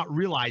you may not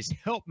realize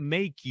help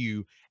make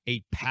you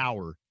a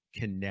power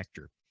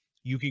connector.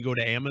 You can go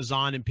to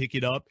Amazon and pick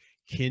it up,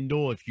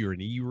 Kindle if you're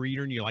an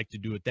e-reader and you like to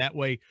do it that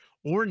way,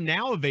 or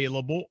now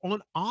available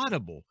on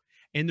Audible.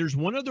 And there's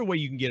one other way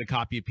you can get a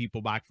copy of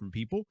People Buy from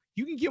People.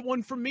 You can get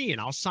one from me and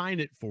I'll sign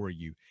it for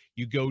you.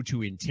 You go to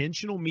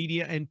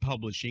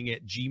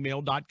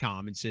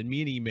intentionalmediaandpublishing@gmail.com and send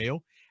me an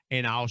email,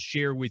 and I'll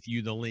share with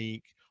you the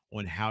link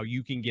on how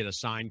you can get a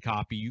signed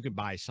copy. You can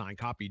buy a signed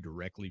copy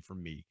directly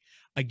from me.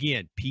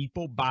 Again,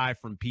 People Buy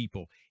from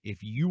People.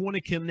 If you want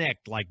to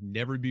connect like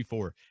never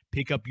before,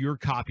 pick up your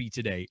copy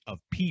today of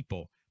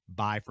People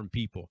Buy from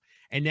People.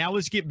 And now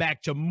let's get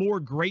back to more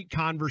great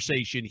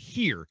conversation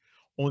here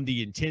on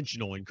the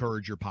Intentional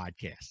Encourager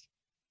podcast.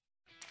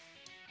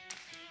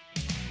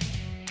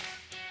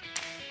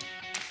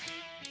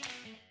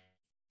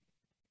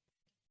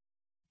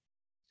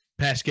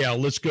 Pascal,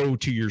 let's go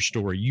to your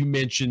story. You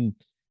mentioned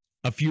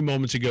a few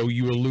moments ago,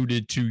 you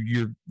alluded to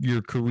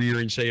your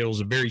career in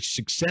sales, a very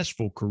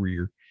successful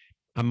career,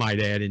 I might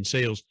add, in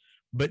sales.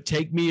 But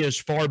take me as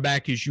far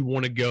back as you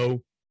want to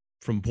go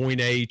from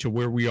point A to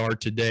where we are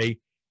today,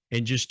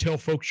 and just tell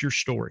folks your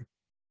story.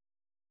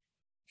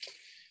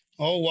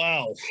 Oh,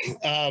 wow.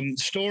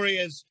 Story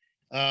is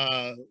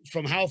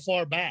from how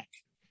far back?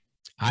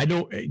 I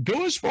don't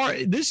go as far.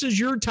 This is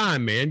your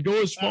time, man.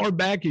 Go as far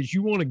back as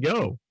you want to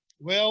go.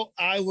 Well,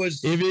 I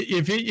was.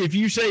 If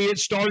you say it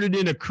started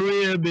in a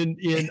crib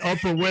in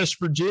Upper West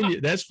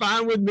Virginia, that's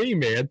fine with me,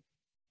 man.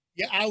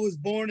 Yeah, I was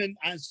born in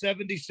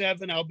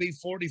 77. I'll be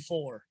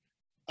 44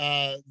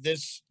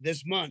 this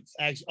month,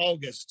 actually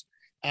August.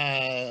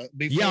 Yeah,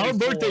 our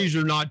birthdays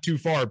are not too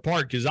far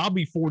apart because I'll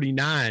be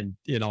 49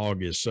 in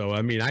August. So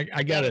I mean,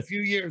 I got a few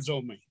years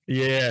on me.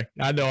 Yeah,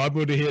 I know. I'm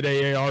going to hit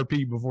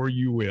AARP before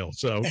you will.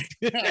 So,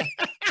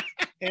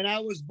 and I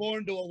was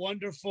born to a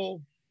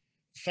wonderful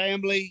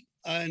family.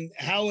 And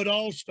how it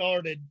all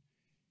started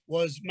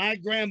was my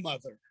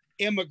grandmother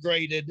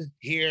immigrated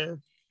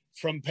here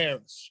from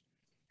Paris.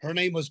 Her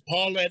name was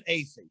Paulette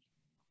Athey.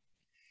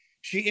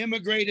 She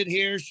immigrated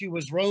here. She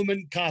was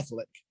Roman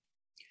Catholic.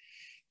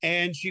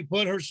 And she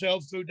put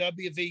herself through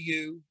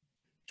WVU,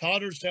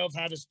 taught herself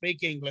how to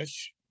speak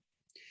English,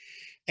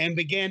 and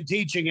began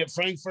teaching at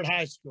Frankfurt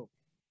High School.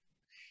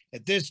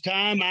 At this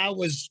time, I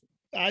was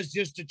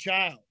just a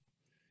child,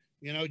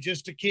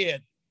 just a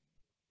kid.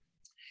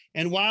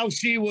 And while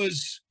she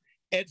was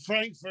at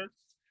Frankfurt,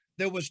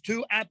 there was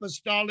two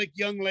apostolic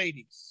young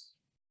ladies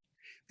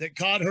that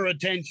caught her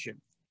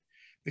attention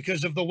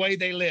because of the way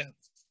they lived.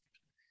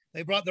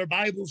 They brought their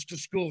Bibles to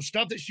school,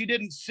 stuff that she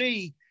didn't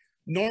see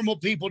normal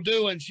people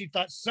do. And she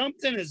thought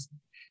something is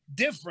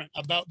different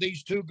about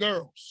these two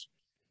girls.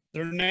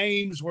 Their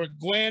names were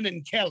Gwen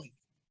and Kelly.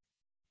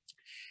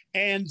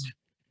 And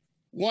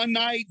one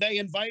night they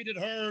invited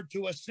her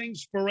to a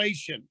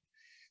singspiration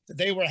that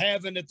they were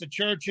having at the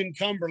church in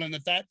Cumberland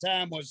at that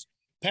time was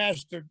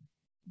pastored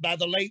by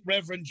the late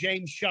Reverend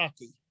James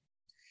Shockey.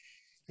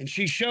 And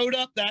she showed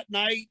up that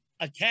night,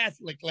 a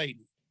Catholic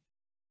lady.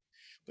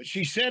 But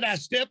she said, I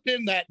stepped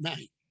in that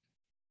night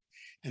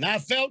and I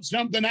felt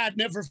something I'd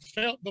never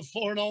felt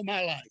before in all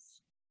my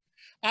life.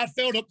 I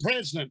felt a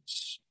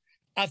presence.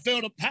 I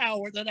felt a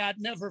power that I'd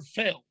never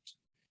felt.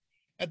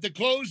 At the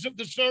close of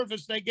the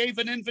service, they gave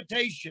an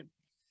invitation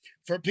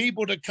for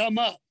people to come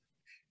up.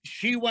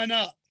 She went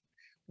up.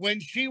 When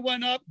she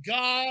went up,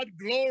 God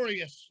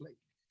gloriously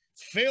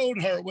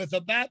filled her with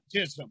a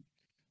baptism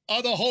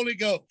of the Holy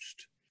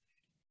Ghost.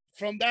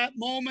 From that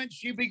moment,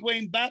 she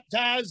became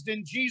baptized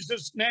in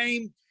Jesus'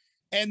 name.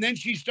 And then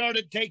she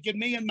started taking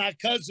me and my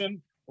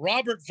cousin,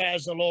 Robert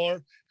Fazalor,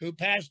 who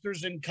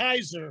pastors in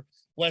Kaiser,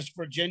 West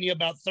Virginia,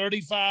 about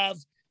 35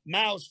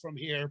 miles from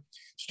here,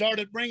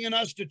 started bringing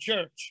us to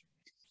church.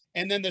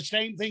 And then the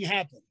same thing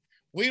happened.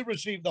 We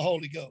received the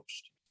Holy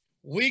Ghost.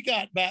 We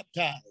got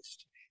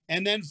baptized.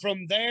 And then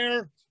from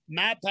there,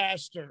 my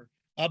pastor,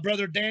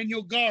 Brother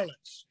Daniel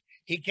Garlitz,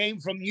 he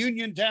came from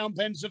Uniontown,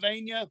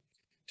 Pennsylvania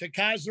to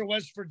Kaiser,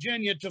 West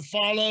Virginia to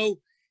follow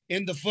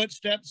in the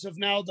footsteps of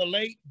now the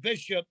late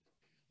bishop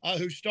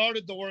who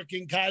started the work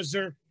in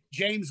Kaiser,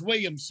 James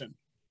Williamson.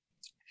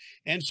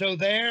 And so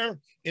there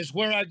is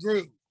where I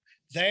grew.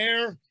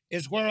 There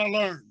is where I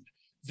learned.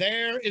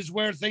 There is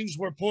where things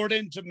were poured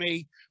into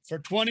me for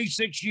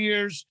 26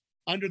 years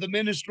under the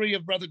ministry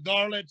of Brother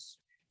Garlitz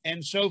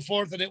and so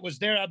forth. And it was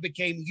there I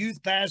became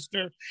youth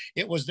pastor.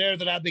 It was there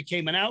that I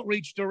became an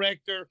outreach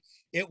director.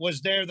 It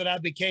was there that I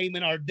became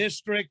in our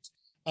district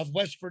of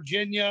West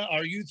Virginia,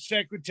 our youth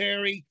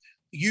secretary,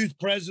 youth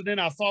president.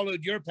 I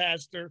followed your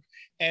pastor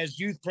as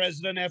youth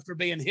president after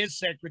being his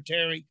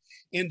secretary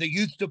in the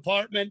youth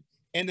department.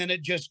 And then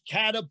it just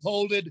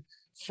catapulted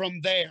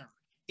from there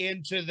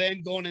into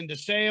then going into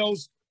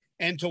sales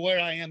and to where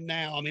I am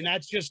now. I mean,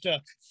 that's just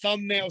a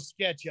thumbnail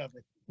sketch of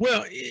it.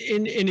 Well,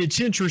 and it's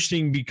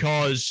interesting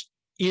because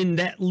in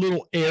that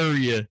little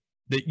area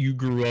that you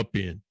grew up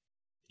in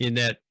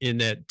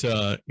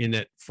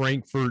that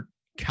Frankfurt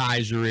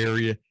Kaiser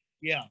area,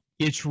 yeah,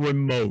 it's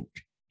remote,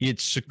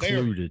 it's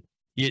secluded.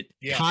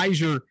 Yeah.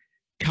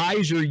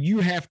 Kaiser, you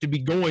have to be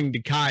going to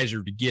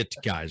Kaiser to get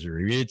to Kaiser.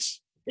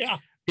 It's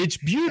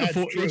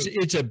beautiful.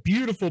 It's a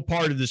beautiful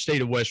part of the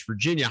state of West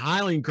Virginia. I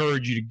highly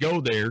encourage you to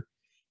go there.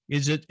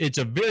 It's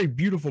a very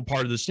beautiful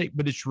part of the state,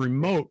 but it's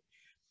remote.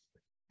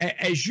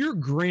 As your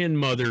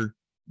grandmother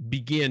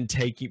began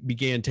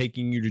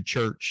taking you to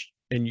church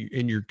and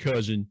your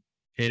cousin,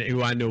 and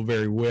who I know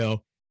very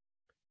well,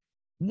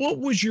 what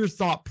was your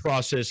thought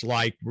process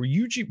like? Were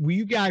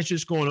you guys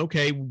just going,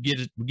 okay, we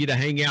get to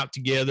hang out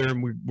together,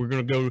 and we're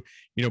going to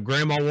go,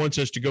 grandma wants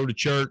us to go to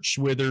church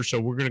with her, so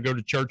we're going to go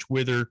to church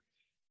with her.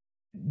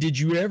 Did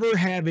you ever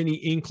have any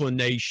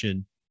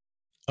inclination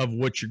of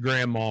what your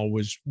grandma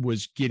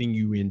was getting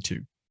you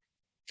into?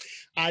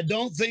 I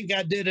don't think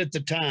I did at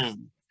the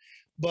time.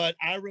 But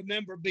I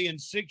remember being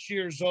 6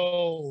 years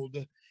old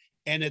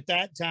and at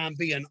that time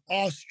being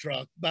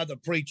awestruck by the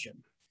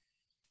preaching.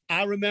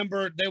 I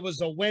remember there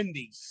was a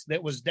Wendy's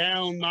that was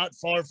down not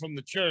far from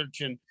the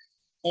church, and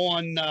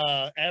on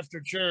after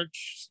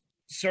church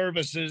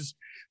services,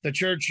 the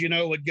church,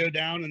 would go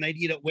down and they'd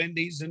eat at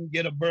Wendy's and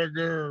get a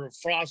burger or a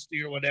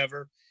Frosty or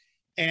whatever.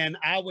 And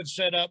I would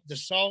set up the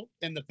salt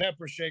and the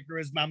pepper shaker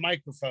as my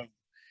microphone.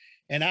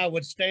 And I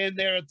would stand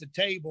there at the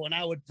table and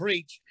I would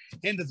preach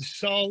into the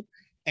salt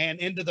and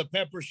into the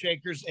pepper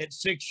shakers at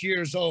 6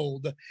 years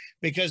old,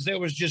 because there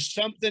was just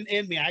something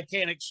in me. I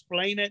can't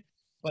explain it,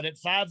 but at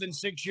 5 and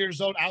 6 years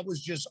old, I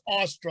was just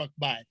awestruck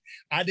by it.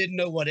 I didn't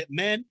know what it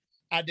meant.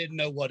 I didn't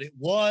know what it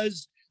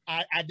was.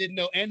 I didn't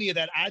know any of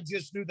that. I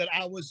just knew that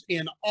I was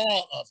in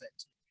awe of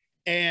it.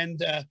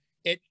 And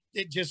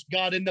it just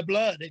got in the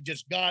blood. It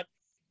just got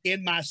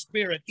in my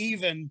spirit,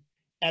 even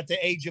at the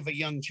age of a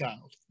young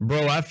child.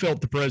 Bro, I felt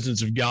the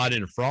presence of God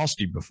in a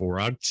Frosty before.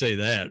 I'd say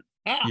that.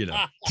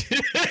 Yeah.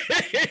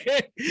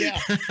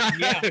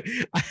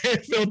 I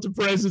felt the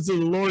presence of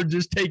the Lord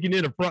just taking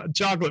in a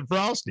chocolate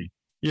Frosty,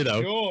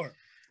 Sure.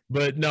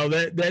 But no,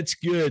 that's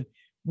good.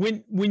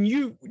 When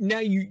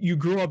you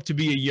grow up to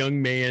be a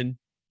young man,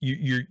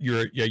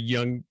 you're a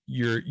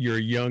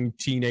young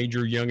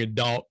teenager, young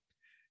adult.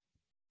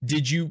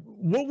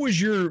 What was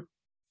your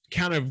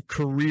kind of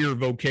career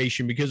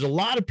vocation? Because a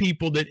lot of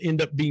people that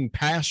end up being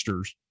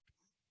pastors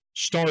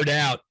start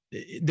out,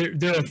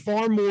 there are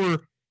far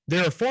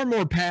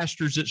more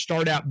pastors that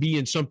start out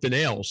being something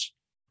else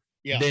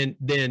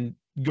than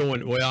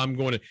going, well, I'm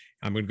going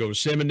to go to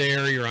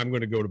seminary, or I'm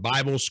going to go to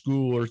Bible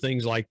school, or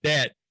things like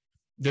that.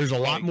 There's a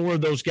lot more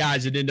of those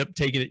guys that end up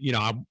taking it.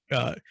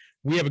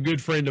 We have a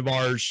good friend of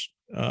ours,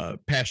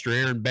 Pastor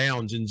Aaron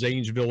Bounds in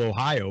Zanesville,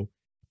 Ohio.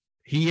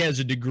 He has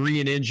a degree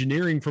in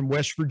engineering from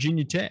West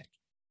Virginia Tech.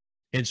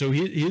 And so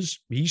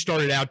he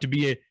started out to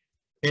be an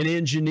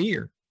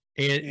engineer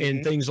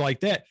and things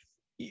like that.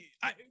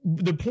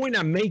 The point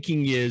I'm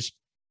making is,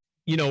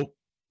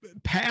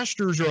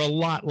 pastors are a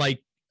lot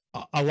like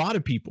a lot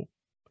of people.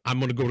 I'm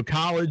going to go to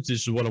college.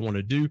 This is what I want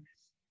to do.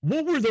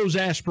 What were those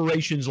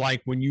aspirations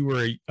like when you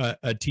were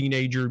a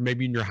teenager,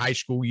 maybe in your high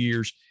school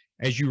years,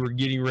 as you were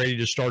getting ready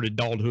to start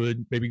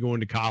adulthood, maybe going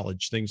to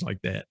college, things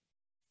like that?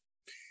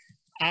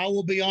 I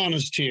will be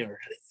honest here.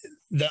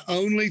 The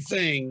only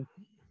thing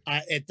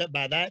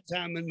by that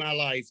time in my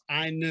life,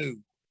 I knew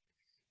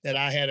that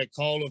I had a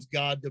call of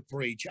God to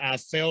preach. I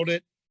felt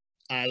it.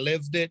 I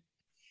lived it.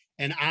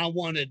 And I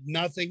wanted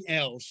nothing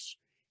else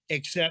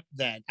except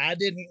that. I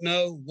didn't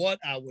know what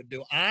I would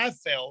do. I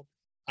felt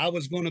I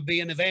was going to be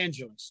an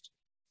evangelist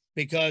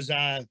because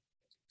I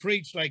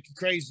preached like a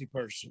crazy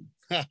person,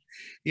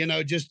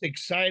 just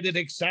excited,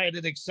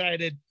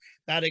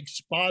 that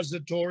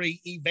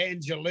expository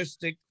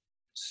evangelistic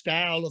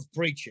style of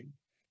preaching.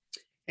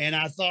 And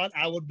I thought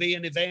I would be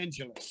an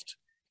evangelist.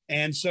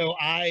 And so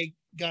I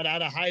got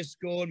out of high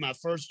school, and my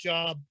first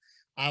job,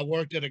 I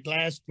worked at a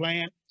glass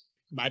plant.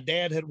 My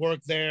dad had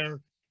worked there,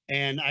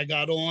 and I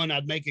got on.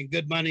 I'd making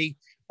good money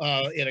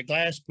at a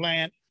glass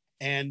plant.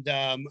 And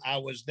I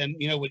was then,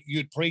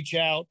 you'd preach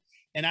out,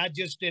 and I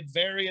just did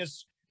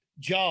various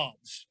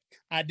jobs.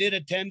 I did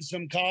attend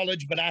some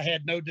college, but I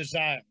had no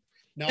desire.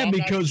 No, yeah,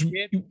 because,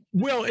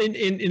 well, and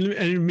I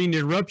didn't mean to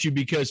interrupt you,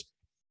 because,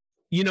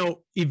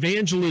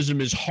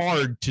 evangelism is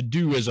hard to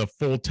do as a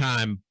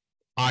full-time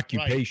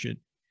occupation,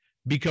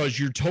 because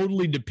you're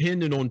totally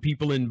dependent on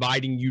people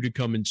inviting you to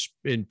come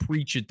and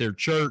preach at their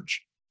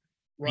church,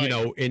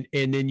 and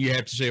then you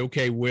have to say,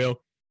 okay,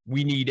 well,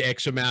 we need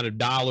X amount of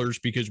dollars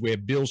because we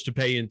have bills to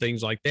pay and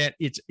things like that.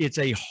 It's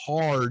a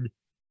hard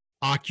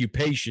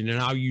occupation, and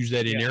I'll use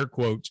that in air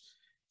quotes.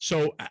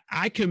 So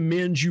I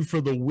commend you for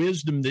the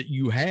wisdom that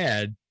you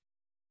had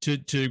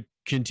to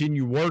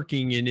continue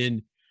working and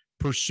in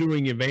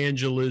pursuing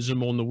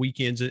evangelism on the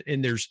weekends.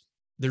 And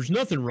there's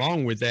nothing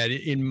wrong with that,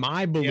 in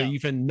my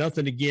belief, and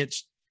nothing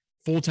against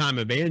full-time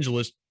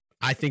evangelists.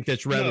 I think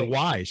that's rather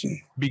wise,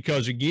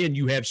 because again,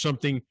 you have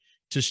something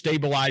to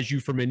stabilize you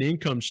from an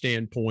income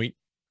standpoint.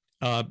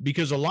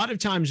 Because a lot of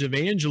times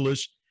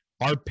evangelists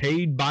are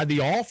paid by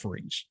the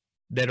offerings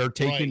that are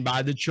taken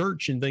by the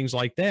church and things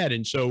like that.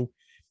 And so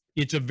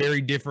it's a very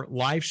different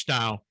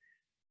lifestyle.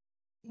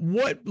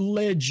 What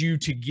led you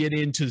to get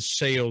into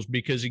sales?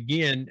 Because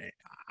again,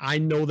 I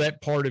know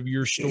that part of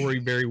your story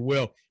very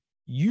well.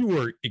 You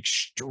were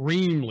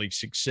extremely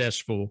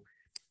successful,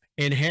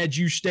 and had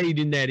you stayed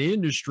in that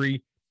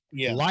industry,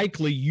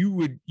 likely you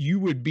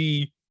would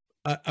be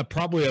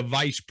probably a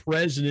vice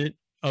president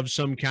of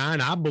some kind,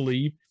 I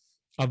believe.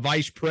 A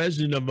vice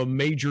president of a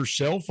major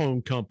cell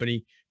phone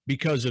company,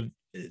 because of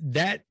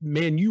that.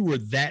 Man, you were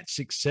that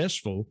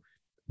successful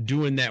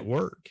doing that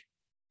work.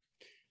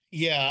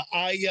 Yeah,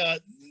 I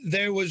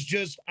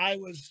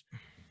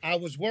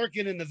was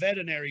working in the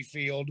veterinary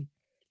field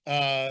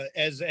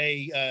as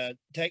a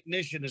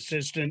technician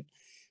assistant,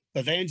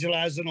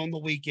 evangelizing on the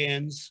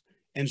weekends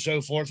and so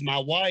forth. My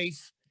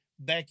wife,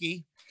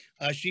 Becky,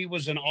 she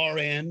was an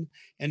RN,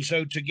 and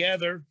so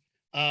together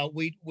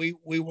we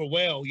were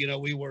well,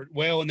 we were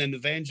well and then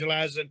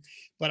evangelizing,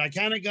 but I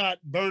kind of got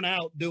burnt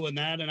out doing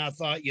that. And I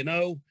thought,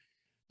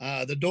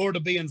 The door to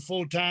being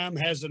full-time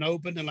hasn't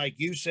opened. And like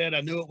you said,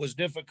 I knew it was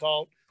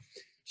difficult.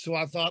 So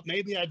I thought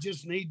maybe I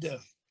just need to,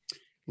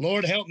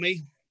 Lord, help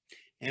me.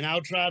 And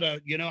I'll try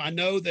to, I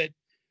know that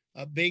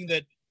being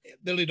that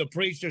ability to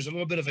preach, there's a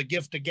little bit of a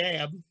gift of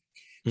gab.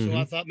 So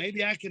I thought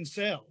maybe I can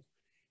sell.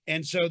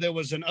 And so there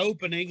was an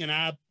opening and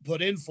I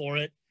put in for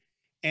it.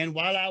 And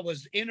while I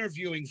was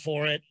interviewing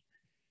for it,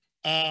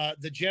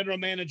 the general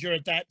manager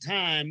at that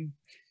time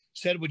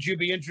said, would you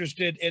be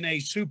interested in a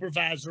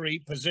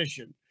supervisory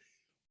position?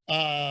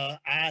 I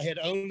had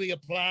only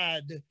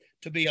applied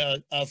to be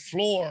a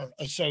floor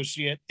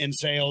associate in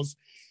sales,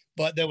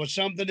 but there was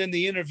something in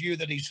the interview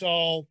that he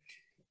saw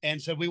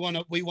and said, we want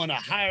to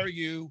hire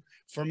you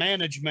for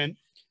management,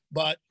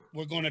 but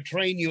we're going to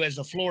train you as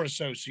a floor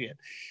associate.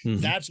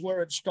 That's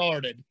where it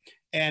started.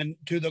 And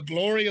to the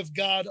glory of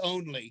God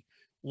only,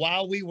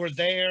 while we were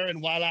there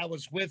and while I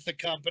was with the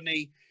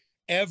company,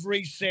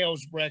 every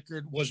sales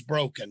record was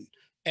broken,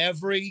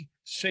 every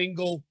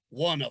single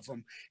one of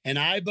them. And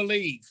I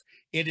believe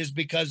it is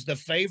because the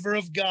favor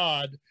of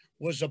God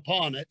was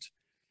upon it,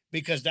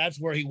 because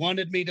that's where he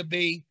wanted me to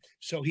be.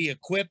 So he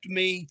equipped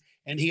me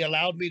and he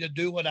allowed me to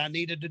do what I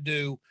needed to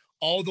do,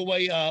 all the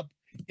way up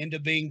into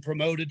being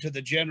promoted to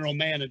the general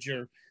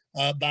manager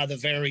by the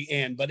very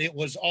end. But it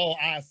was all,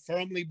 I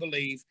firmly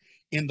believe,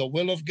 in the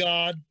will of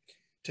God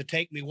to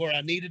take me where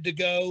I needed to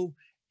go.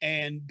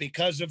 And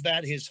because of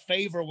that, his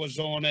favor was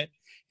on it.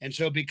 And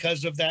so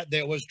because of that,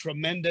 there was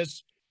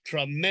tremendous,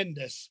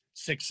 tremendous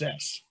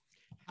success.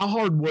 How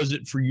hard was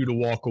it for you to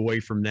walk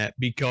away from that?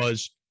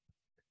 Because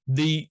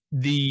I'm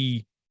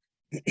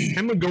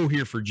going to go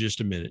here for just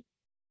a minute.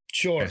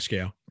 Sure.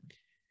 Pascal.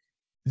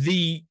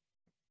 The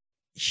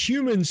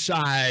human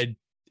side,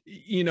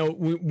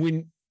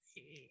 when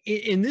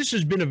and this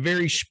has been a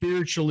very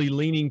spiritually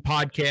leaning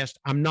podcast.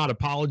 I'm not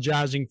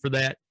apologizing for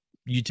that.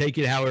 You take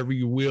it however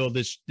you will.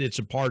 It's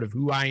a part of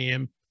who I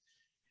am.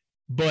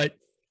 But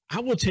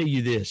I will tell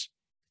you this.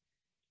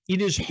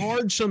 It is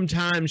hard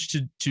sometimes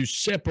to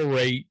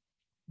separate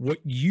what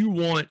you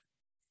want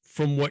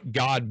from what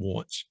God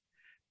wants,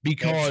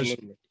 because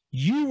Absolutely.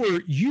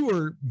 you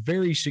were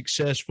very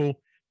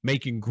successful,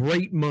 making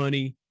great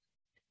money.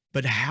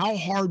 But how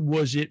hard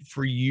was it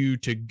for you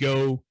to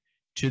go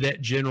to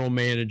that general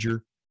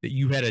manager that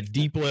you had a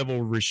deep level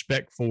of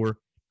respect for,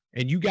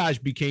 and you guys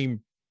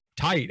became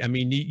tight? I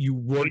mean, you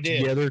worked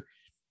together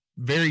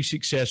very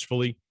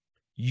successfully.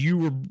 You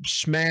were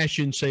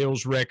smashing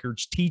sales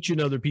records, teaching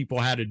other people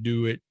how to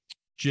do it.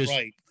 Just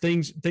right.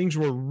 Things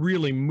were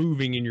really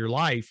moving in your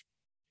life.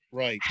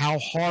 Right. How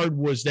hard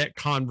was that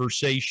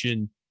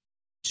conversation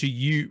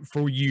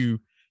for you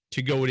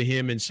to go to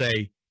him and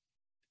say,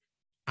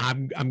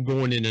 I'm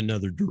going in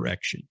another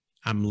direction.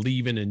 I'm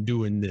leaving and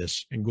doing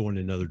this and going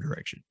in another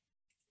direction?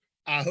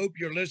 I hope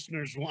your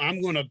listeners,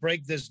 I'm going to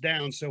break this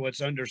down so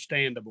it's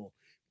understandable.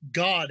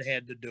 God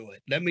had to do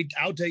it.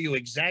 I'll tell you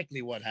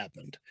exactly what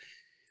happened.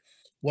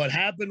 What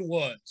happened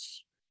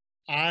was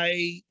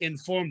I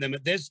informed them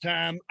at this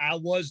time, I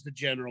was the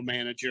general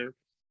manager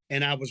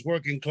and I was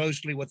working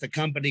closely with the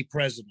company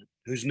president,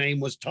 whose name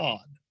was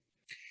Todd.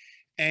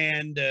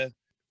 And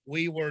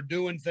we were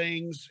doing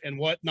things and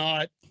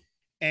whatnot.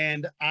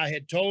 And I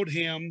had told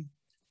him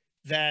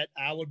that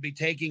I would be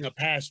taking a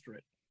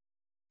pastorate.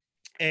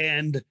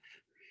 And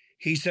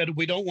he said,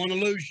 we don't want to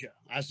lose you.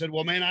 I said,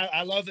 well, man,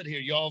 I love it here.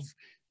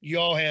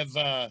 Y'all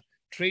have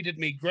treated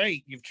me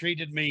great. You've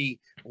treated me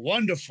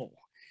wonderful.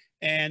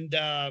 And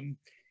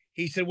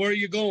he said, where are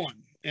you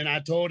going? And I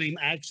told him,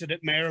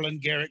 Accident,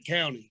 Maryland, Garrett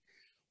County.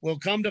 Well,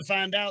 come to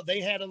find out,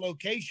 they had a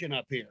location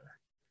up here.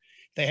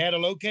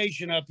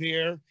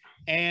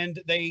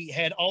 And they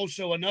had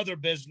also another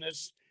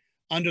business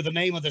under the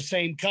name of the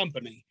same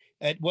company.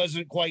 It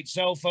wasn't quite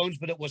cell phones,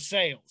 but it was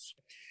sales.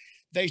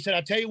 They said,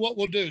 I'll tell you what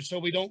we'll do so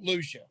we don't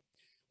lose you.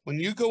 When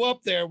you go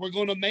up there, we're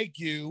going to make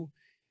you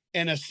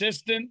an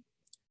assistant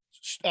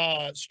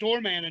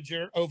store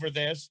manager over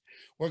this.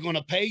 We're going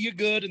to pay you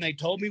good. And they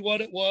told me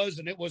what it was,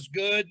 and it was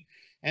good.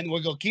 And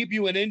we're going to keep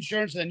you in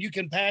insurance, and you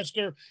can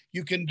pastor,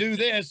 you can do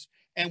this,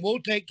 and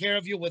we'll take care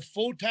of you with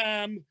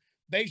full-time,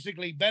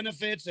 basically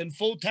benefits and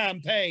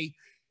full-time pay,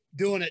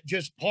 doing it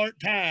just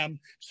part-time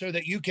so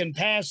that you can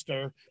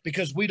pastor,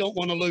 because we don't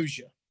want to lose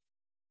you.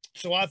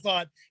 So I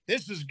thought,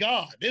 this is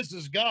God. This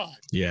is God.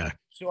 Yeah.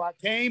 So I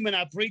came and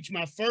I preached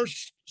my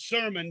first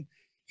sermon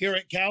here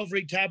at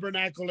Calvary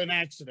Tabernacle in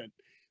Accident.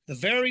 The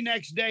very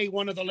next day,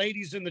 one of the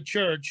ladies in the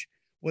church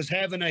was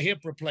having a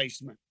hip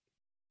replacement.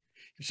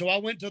 And so I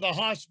went to the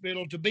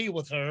hospital to be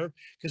with her,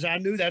 because I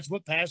knew that's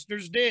what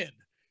pastors did.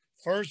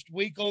 First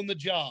week on the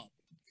job.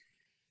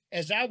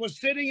 As I was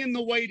sitting in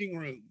the waiting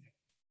room,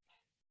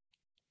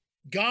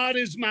 God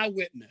is my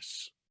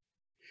witness.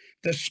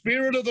 The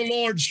Spirit of the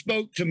Lord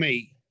spoke to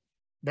me,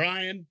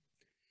 Brian,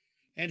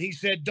 and he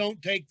said,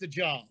 don't take the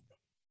job.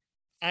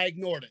 I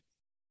ignored it.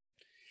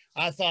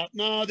 I thought,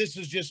 no, this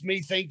is just me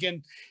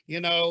thinking,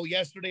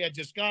 yesterday I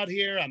just got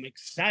here. I'm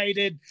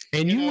excited.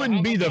 And you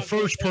wouldn't be the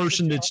first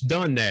person that's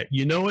done that.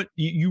 You know it?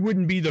 You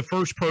wouldn't be the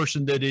first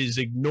person that has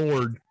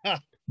ignored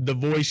the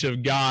voice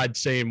of God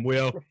saying,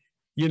 well,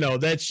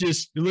 That's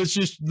just let's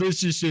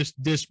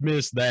just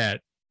dismiss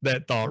that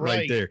thought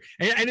right there.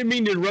 And I didn't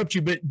mean to interrupt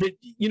you, but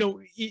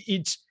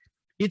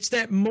it's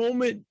that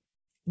moment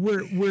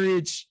where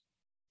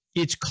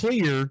it's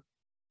clear,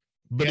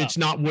 but it's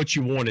not what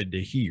you wanted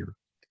to hear,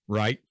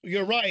 right?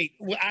 You're right.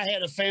 I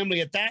had a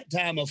family at that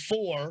time of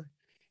 4,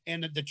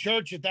 and the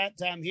church at that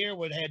time here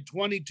had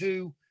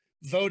 22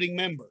 voting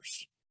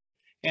members.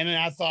 And then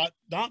I thought,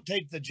 don't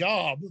take the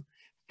job.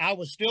 I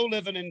was still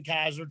living in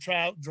Kaiser,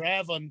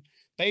 driving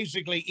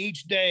basically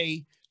each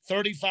day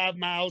 35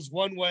 miles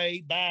one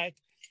way back.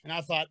 And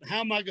I thought,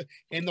 how am I going?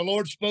 And the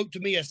Lord spoke to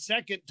me a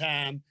second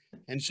time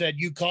and said,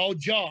 you call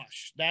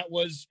Josh. That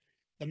was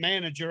the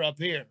manager up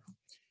here.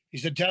 He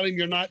said, tell him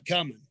you're not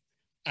coming.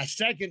 A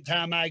second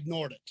time I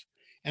ignored it.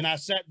 And I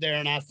sat there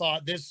and I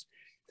thought, this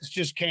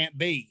just can't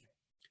be.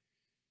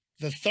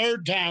 The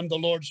third time the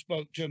Lord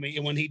spoke to me.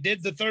 And when he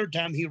did the third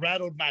time, he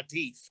rattled my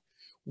teeth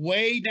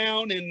way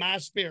down in my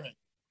spirit,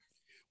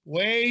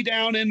 way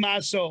down in my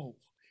soul.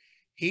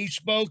 He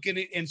spoke,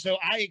 and so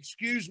I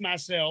excused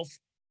myself,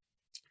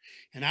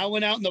 and I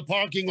went out in the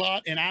parking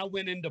lot, and I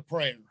went into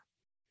prayer.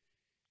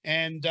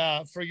 And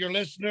for your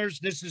listeners,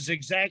 this is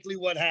exactly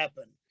what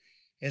happened.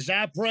 As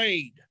I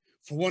prayed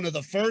for one of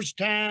the first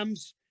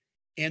times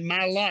in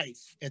my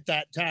life at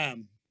that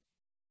time,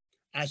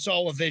 I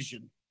saw a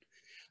vision.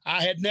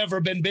 I had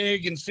never been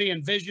big in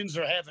seeing visions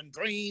or having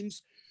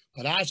dreams,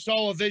 but I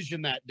saw a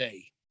vision that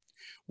day.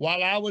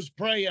 While I was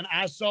praying,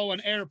 I saw an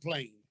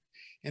airplane,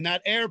 and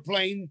that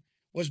airplane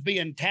was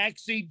being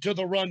taxied to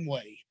the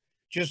runway,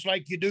 just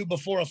like you do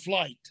before a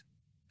flight.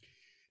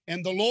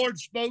 And the Lord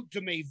spoke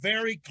to me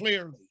very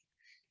clearly,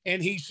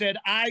 and he said,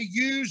 I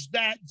used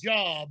that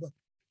job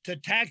to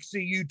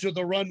taxi you to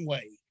the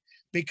runway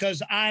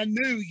because I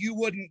knew you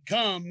wouldn't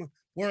come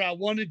where I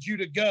wanted you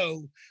to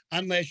go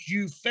unless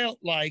you felt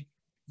like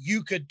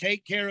you could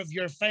take care of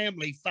your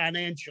family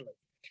financially.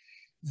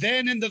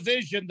 Then in the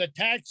vision, the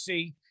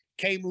taxi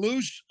came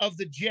loose of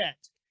the jet,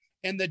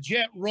 and the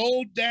jet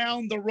rolled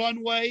down the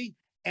runway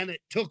and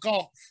it took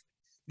off.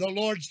 The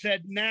Lord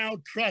said, now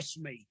trust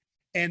me,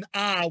 and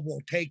I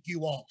will take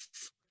you off.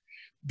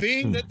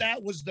 Being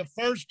that was the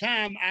first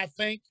time, I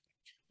think,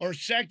 or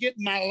second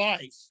in my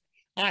life,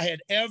 I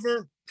had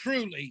ever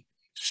truly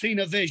seen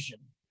a vision.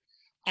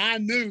 I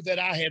knew that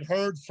I had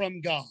heard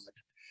from God.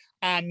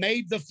 I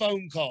made the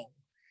phone call,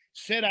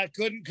 said I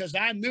couldn't because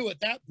I knew at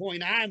that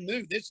point, I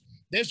knew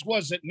this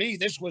wasn't me.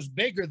 This was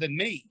bigger than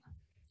me.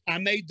 I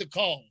made the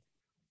call.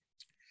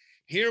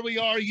 Here we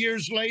are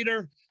years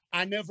later.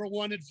 I never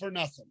wanted for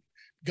nothing.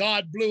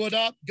 God blew it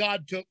up.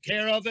 God took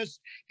care of us.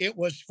 It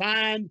was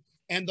fine.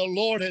 And the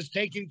Lord has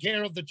taken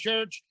care of the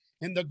church.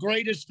 And the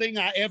greatest thing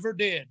I ever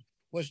did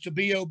was to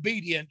be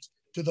obedient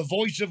to the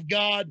voice of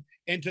God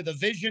and to the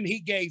vision he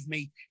gave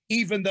me,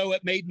 even though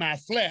it made my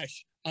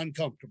flesh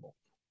uncomfortable.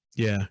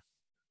 Yeah,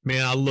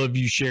 man, I love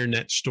you sharing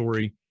that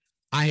story.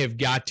 I have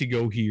got to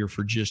go here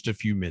for just a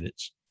few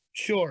minutes.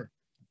 Sure.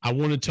 I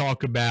want to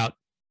talk about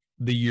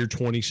the year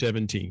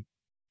 2017.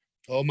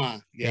 Oh my,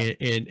 yeah.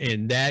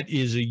 And that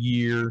is a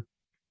year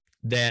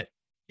that,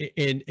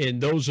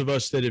 and those of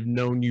us that have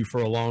known you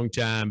for a long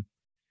time,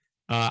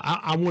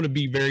 I want to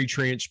be very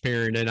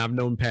transparent, and I've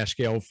known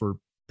Pascal for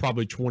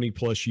probably 20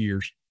 plus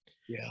years.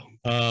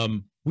 Yeah.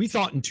 We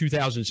thought in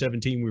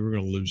 2017 we were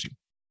going to lose him,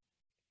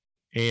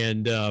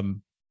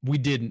 and we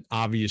didn't.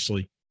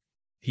 Obviously,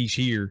 he's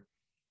here.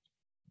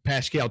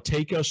 Pascal,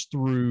 take us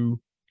through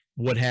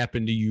what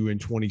happened to you in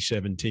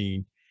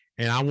 2017.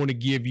 And I want to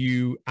give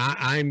you,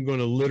 I'm going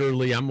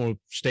to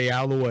stay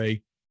out of the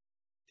way.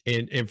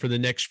 And for the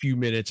next few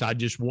minutes, I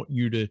just want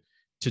you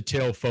to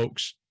tell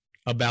folks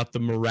about the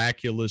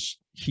miraculous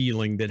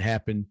healing that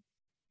happened.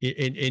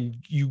 And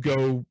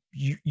you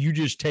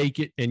just take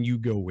it and you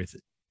go with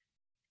it.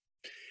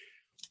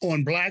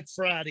 On Black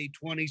Friday,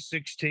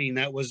 2016,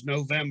 that was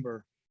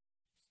November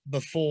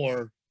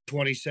before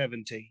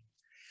 2017.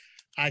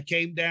 I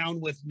came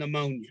down with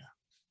pneumonia,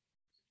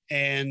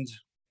 and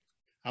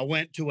I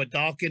went to a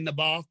doc in the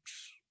box,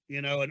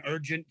 an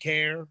urgent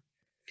care,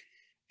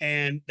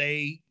 and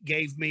they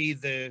gave me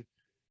the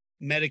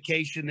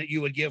medication that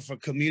you would give for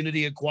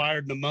community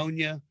acquired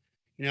pneumonia.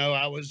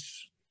 I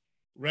was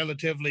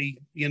relatively,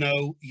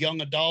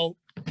 young adult,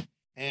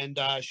 and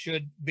I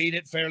should beat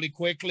it fairly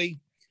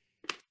quickly,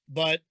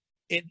 but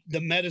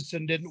the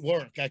medicine didn't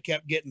work. I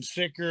kept getting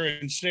sicker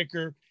and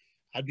sicker.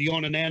 I'd be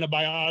on an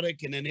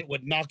antibiotic, and then it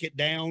would knock it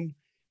down.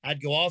 I'd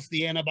go off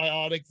the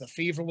antibiotic. The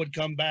fever would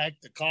come back.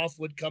 The cough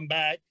would come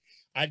back.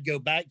 I'd go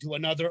back to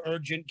another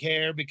urgent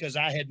care because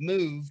I had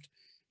moved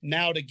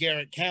now to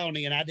Garrett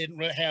County, and I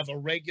didn't have a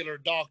regular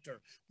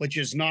doctor, which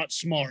is not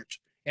smart.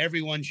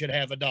 Everyone should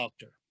have a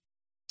doctor.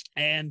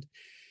 And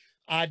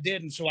I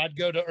didn't. So I'd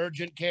go to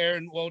urgent care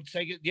and, well,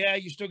 take it. Yeah,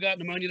 you still got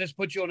pneumonia. Let's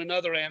put you on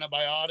another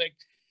antibiotic.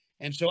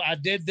 And so I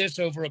did this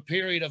over a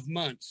period of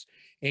months.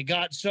 It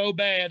got so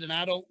bad, and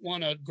I don't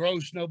want to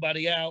gross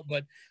nobody out,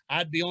 but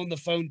I'd be on the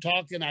phone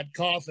talking, I'd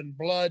cough, and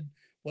blood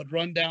would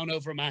run down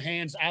over my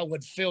hands. I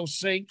would fill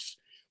sinks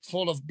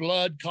full of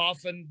blood,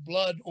 coughing,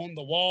 blood on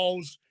the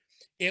walls.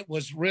 It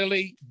was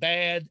really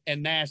bad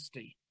and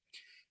nasty.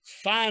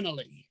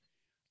 Finally,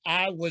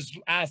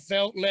 I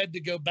felt led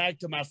to go back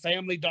to my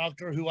family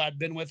doctor who I'd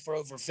been with for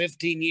over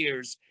 15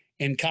 years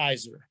in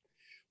Kaiser.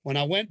 When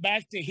I went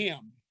back to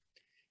him,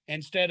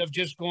 instead of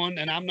just going,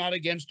 and I'm not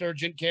against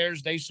urgent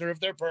cares, they serve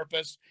their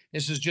purpose.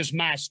 This is just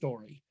my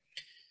story.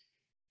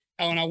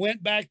 And when I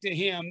went back to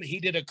him, he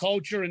did a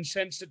culture and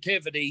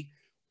sensitivity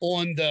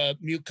on the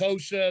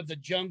mucosa, the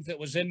junk that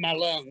was in my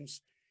lungs.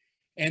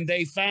 And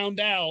they found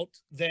out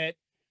that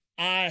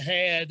I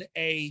had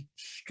a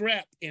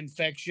strep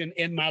infection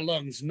in my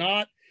lungs,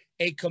 not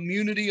a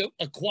community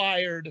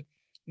acquired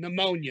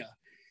pneumonia.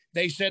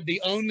 They said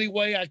the only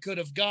way I could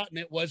have gotten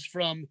it was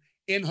from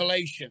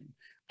inhalation.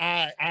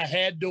 I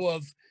had to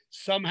have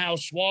somehow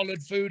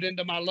swallowed food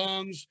into my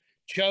lungs,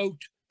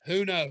 choked,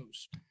 who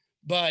knows?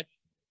 But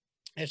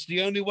it's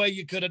the only way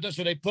you could have done.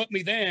 So they put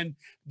me then.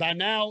 By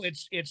now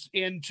it's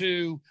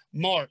into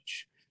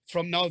March.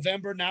 From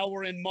November, now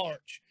we're in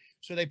March.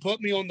 So they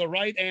put me on the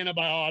right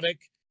antibiotic.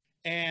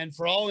 And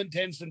for all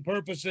intents and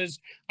purposes,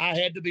 I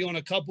had to be on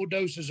a couple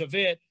doses of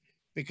it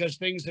because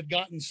things had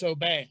gotten so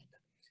bad.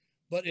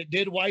 But it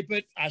did wipe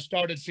it. I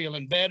started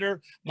feeling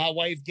better. My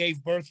wife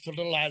gave birth to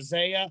little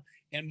Isaiah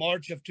in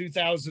March of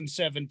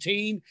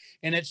 2017.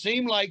 And it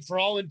seemed like, for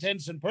all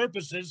intents and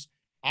purposes,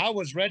 I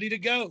was ready to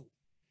go.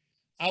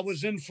 I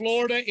was in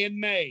Florida in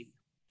May,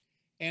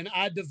 and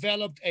I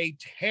developed a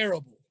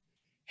terrible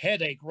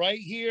headache right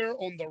here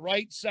on the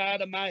right side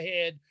of my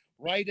head,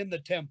 right in the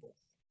temple.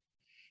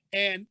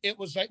 And it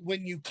was like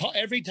when you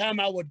every time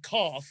I would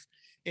cough,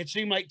 it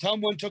seemed like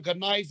someone took a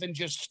knife and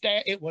just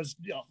stabbed. It was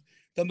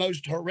the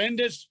most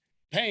horrendous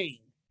pain.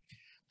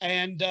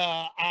 And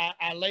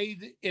I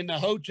laid in the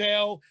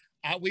hotel.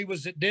 We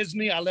was at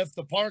Disney. I left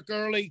the park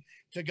early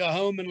to go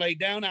home and lay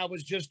down. I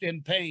was just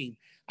in pain.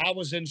 I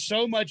was in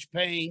so much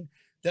pain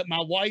that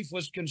my wife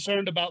was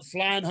concerned about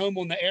flying home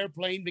on the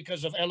airplane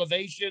because of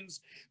elevations,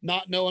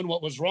 not knowing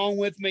what was wrong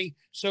with me.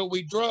 So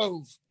we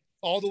drove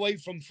all the way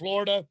from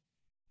Florida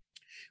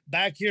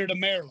back here to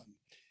Maryland.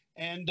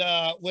 And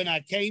when I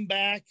came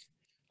back,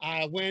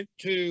 I went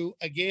to,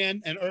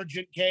 again, an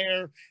urgent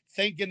care,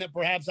 thinking that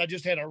perhaps I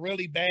just had a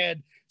really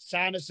bad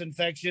sinus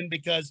infection,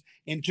 because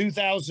in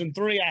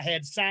 2003, I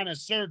had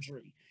sinus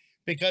surgery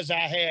because I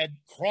had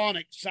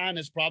chronic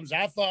sinus problems.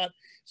 I thought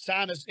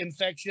sinus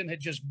infection had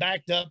just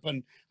backed up,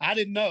 and I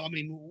didn't know. I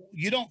mean,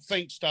 you don't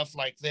think stuff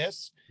like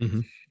this.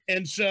 Mm-hmm.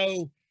 And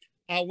so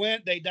I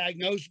went, they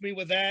diagnosed me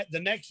with that. The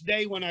next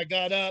day when I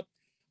got up,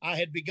 I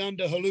had begun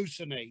to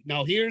hallucinate.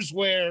 Now, here's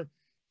where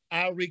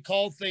I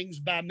recall things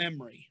by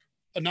memory.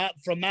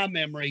 Not from my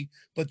memory,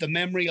 but the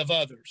memory of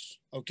others,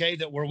 okay,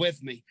 that were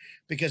with me,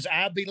 because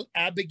I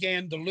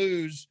began to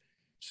lose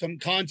some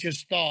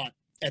conscious thought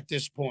at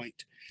this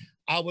point.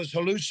 I was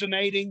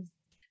hallucinating.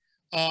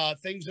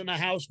 Things in the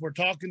house were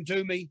talking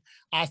to me.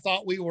 I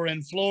thought we were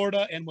in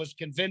Florida and was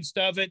convinced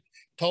of it.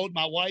 Told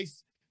my wife,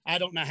 I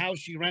don't know how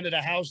she rented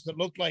a house that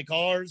looked like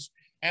ours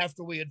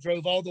after we had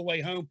drove all the way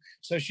home.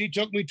 So she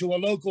took me to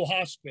a local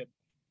hospital.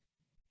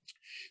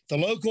 The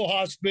local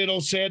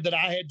hospital said that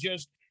I had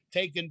just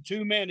taken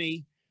too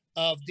many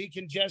of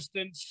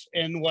decongestants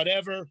and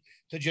whatever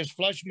to just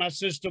flush my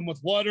system with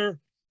water,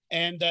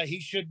 and he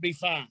should be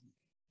fine.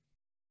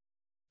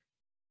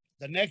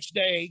 The next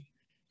day,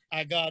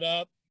 I got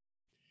up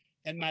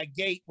and my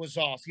gait was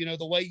off. You know,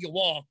 the way you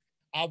walk.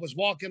 I was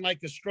walking like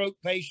a stroke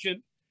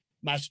patient.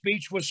 My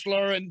speech was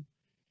slurring.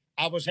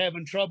 I was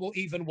having trouble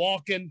even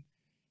walking.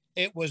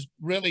 It was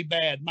really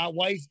bad. My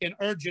wife, in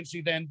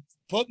urgency, then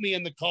put me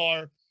in the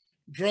car,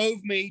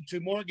 drove me to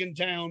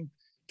Morgantown,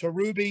 to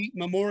Ruby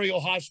Memorial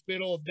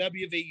Hospital of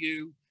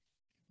WVU.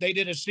 They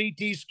did a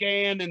CT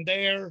scan, and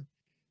there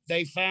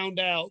they found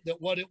out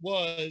that what it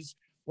was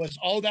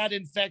all that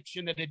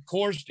infection that had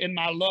coursed in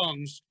my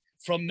lungs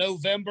from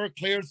November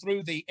clear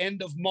through the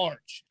end of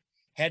March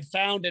had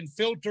found and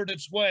filtered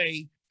its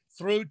way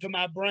through to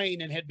my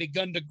brain and had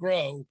begun to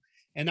grow.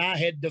 And I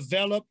had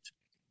developed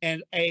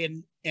an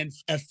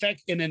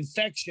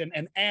infection,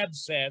 an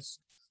abscess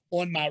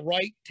on my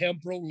right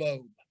temporal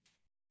lobe.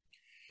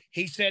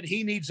 He said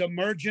he needs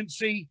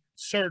emergency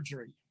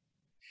surgery.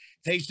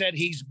 They said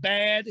he's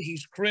bad,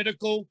 he's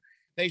critical.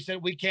 They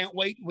said we can't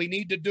wait, we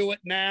need to do it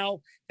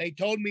now. They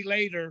told me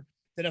later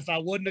that if I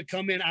wouldn't have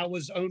come in, I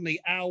was only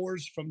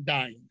hours from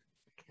dying.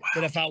 Wow.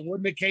 That if I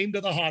wouldn't have came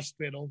to the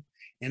hospital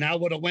and I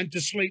would have went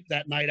to sleep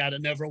that night, I'd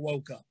have never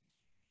woke up.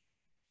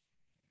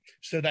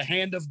 So the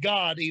hand of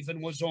God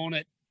even was on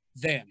it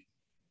then.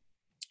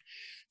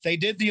 They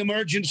did the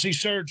emergency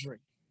surgery.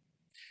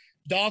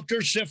 Dr.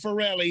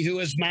 Cifarelli, who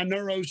is my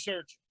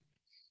neurosurgeon,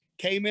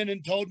 came in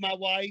and told my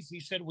wife, he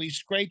said, we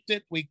scraped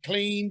it, we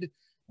cleaned,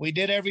 we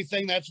did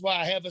everything. That's why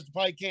I have it. You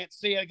probably can't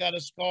see. I got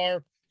a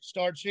scar,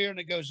 starts here and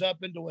it goes up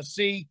into a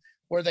C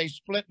where they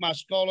split my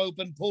skull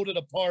open, pulled it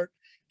apart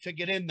to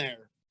get in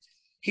there.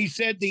 He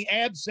said the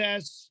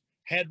abscess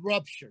had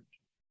ruptured.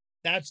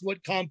 That's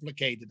what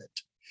complicated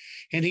it.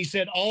 And he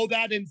said all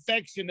that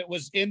infection that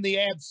was in the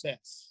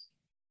abscess,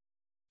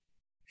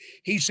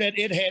 he said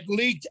it had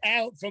leaked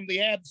out from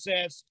the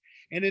abscess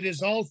and it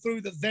is all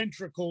through the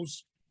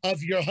ventricles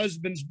of your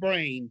husband's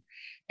brain,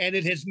 and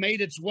it has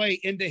made its way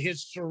into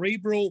his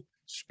cerebral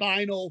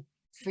spinal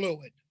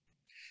fluid.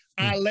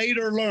 I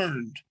later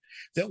learned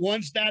that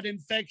once that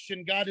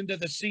infection got into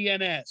the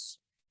CNS,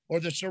 or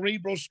the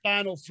cerebral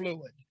spinal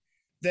fluid,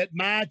 that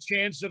my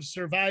chance of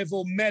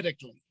survival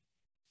medically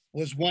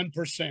was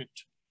 1%.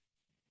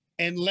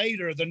 And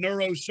later, the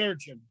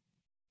neurosurgeon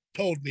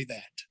told me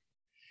that.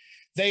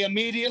 They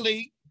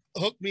immediately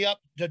hooked me up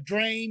to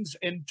drains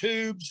and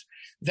tubes.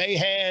 They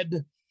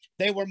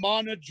were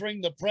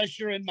monitoring the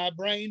pressure in my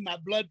brain, my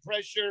blood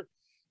pressure,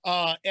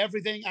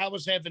 everything. I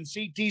was having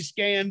CT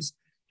scans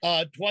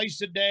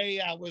twice a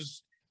day. I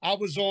was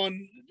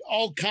on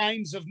all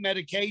kinds of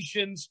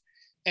medications,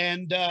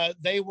 and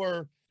they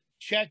were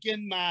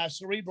checking my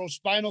cerebral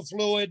spinal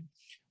fluid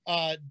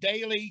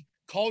daily,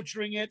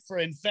 culturing it for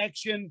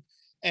infection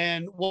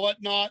and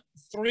whatnot.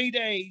 3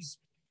 days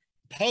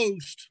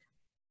post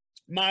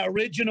my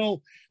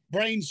original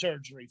brain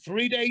surgery,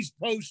 3 days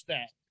post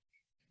that,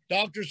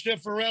 Dr.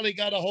 Cifarelli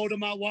got a hold of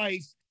my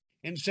wife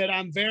and said,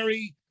 I'm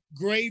very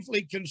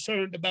gravely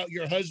concerned about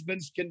your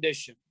husband's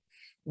condition.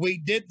 We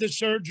did the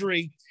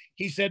surgery.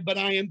 He said, but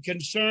I am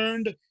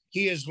concerned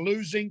he is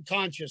losing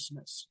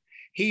consciousness.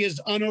 He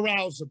is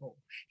unarousable.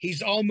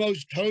 He's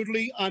almost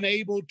totally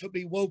unable to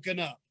be woken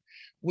up.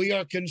 We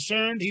are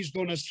concerned he's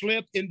going to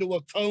slip into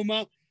a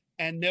coma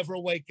and never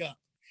wake up.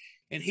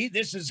 And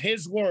this is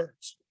his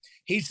words.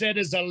 He said,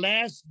 as a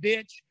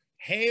last-ditch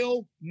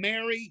Hail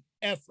Mary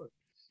effort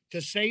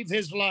to save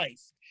his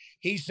life,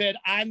 he said,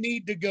 I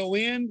need to go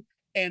in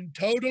and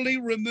totally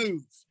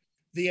remove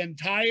the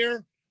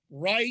entire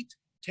right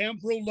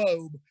temporal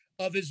lobe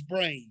of his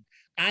brain.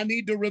 I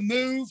need to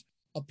remove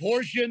a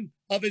portion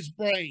of his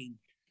brain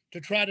to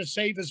try to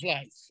save his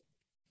life.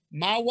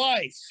 My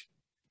wife,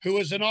 who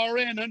is an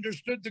RN,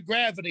 understood the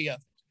gravity of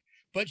it,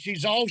 but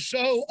she's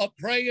also a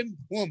praying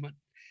woman.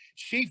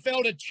 She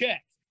felt a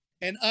check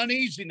and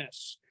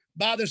uneasiness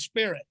by the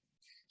Spirit.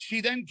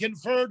 She then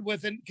conferred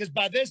with him, because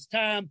by this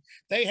time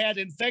they had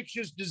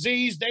infectious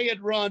disease. They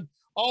had run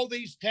all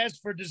these tests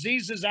for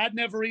diseases I'd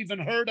never even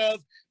heard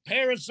of,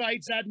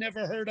 parasites I'd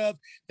never heard of.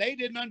 They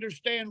didn't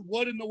understand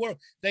what in the world.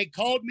 They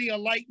called me a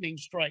lightning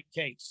strike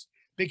case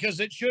because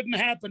it shouldn't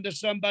happen to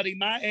somebody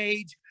my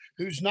age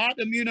who's not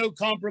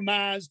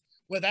immunocompromised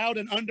without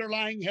an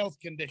underlying health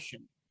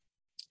condition.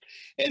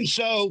 And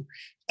so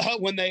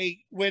when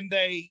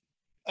they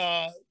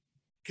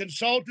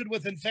consulted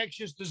with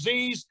infectious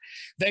disease,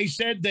 they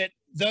said that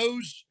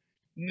those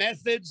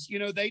methods,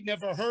 they'd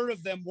never heard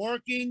of them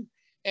working,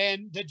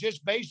 and to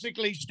just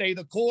basically stay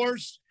the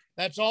course.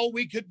 That's all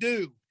we could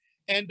do.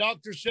 And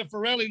Dr.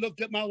 Cifarelli looked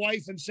at my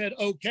wife and said,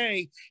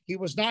 okay. He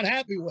was not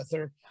happy with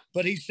her,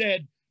 but he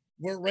said,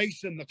 we're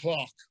racing the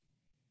clock.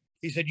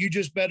 He said, you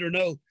just better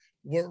know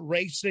we're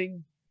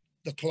racing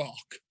the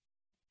clock.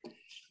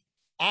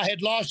 I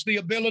had lost the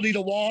ability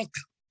to walk.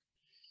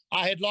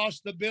 I had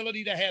lost the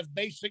ability to have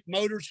basic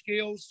motor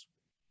skills.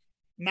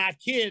 My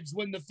kids,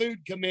 when the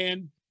food come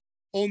in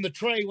on the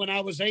tray, when I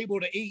was able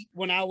to eat,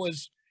 when I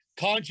was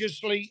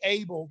consciously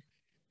able,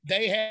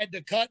 they had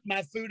to cut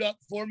my food up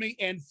for me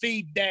and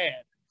feed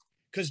Dad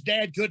because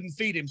Dad couldn't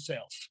feed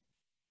himself.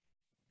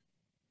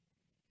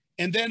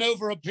 And then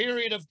over a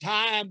period of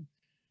time,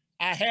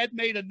 I had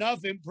made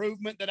enough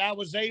improvement that I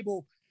was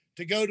able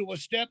to go to a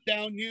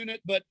step-down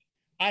unit, but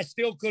I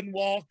still couldn't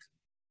walk.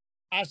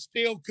 I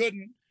still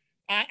couldn't.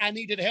 I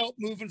needed help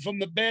moving from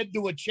the bed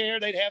to a chair.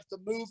 They'd have to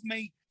move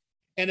me.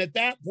 And at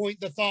that point,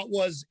 the thought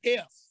was,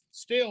 if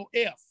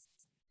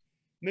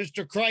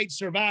Mr. Kreitz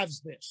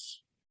survives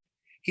this,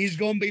 he's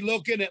going to be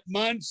looking at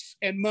months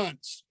and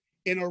months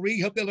in a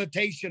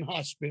rehabilitation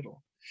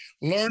hospital,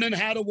 learning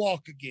how to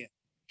walk again,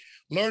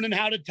 learning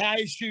how to tie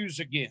his shoes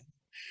again,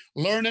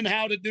 learning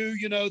how to do,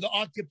 the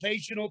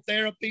occupational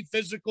therapy,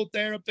 physical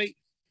therapy.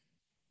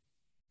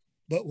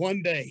 But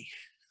one day,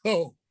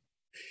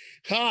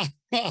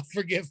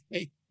 forgive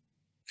me.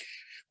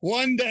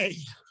 One day,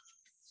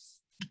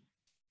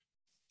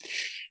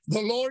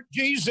 the Lord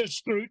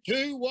Jesus, through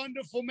two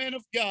wonderful men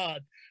of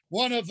God,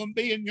 one of them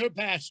being your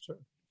pastor,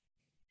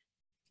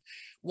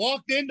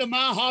 walked into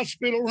my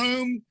hospital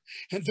room,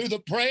 and through the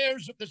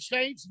prayers of the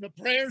saints and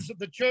the prayers of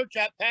the church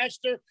I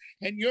pastor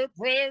and your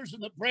prayers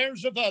and the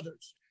prayers of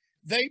others,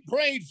 they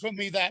prayed for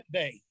me that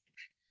day.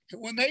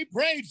 And when they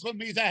prayed for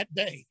me that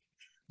day,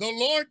 the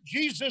Lord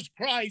Jesus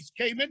Christ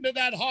came into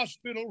that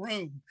hospital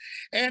room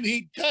and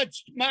he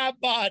touched my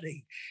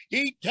body.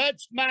 He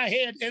touched my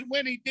head. And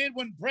when he did,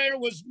 when prayer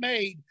was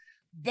made,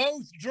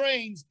 both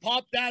drains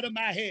popped out of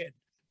my head.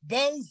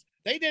 Both,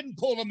 they didn't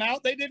pull them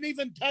out. They didn't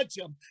even touch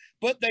them,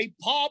 but they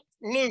popped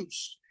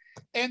loose.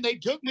 And they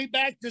took me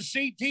back to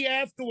CT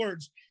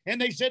afterwards.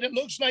 And they said, it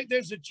looks like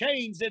there's a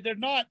change, that they're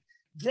not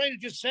draining.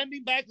 Just send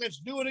him back.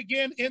 Let's do it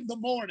again in the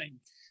morning.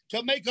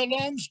 To make a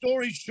long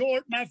story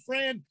short, my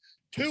friend,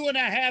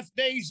 2.5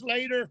 days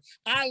later,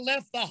 I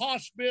left the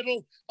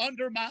hospital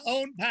under my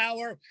own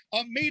power.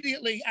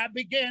 Immediately, I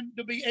began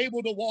to be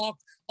able to walk.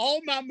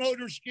 All my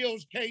motor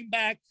skills came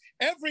back.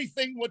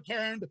 Everything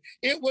returned.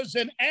 It was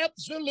an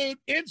absolute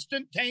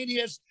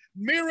instantaneous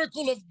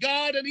miracle of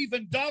God. And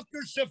even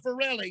Dr.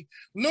 Cifarelli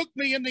looked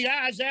me in the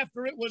eyes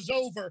after it was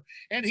over.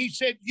 And he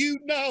said, you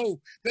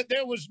know that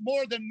there was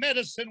more than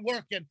medicine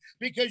working,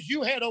 because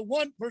you had a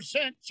 1%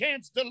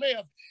 chance to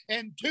live.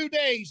 And 2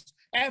 days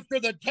after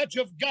the touch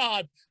of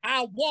God,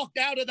 I walked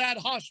out of that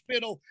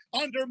hospital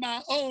under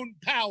my own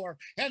power,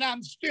 and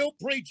I'm still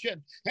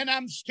preaching, and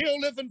I'm still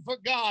living for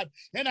God,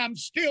 and I'm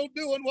still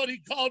doing what he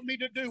called me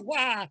to do.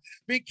 Why?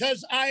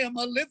 Because I am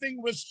a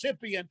living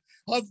recipient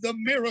of the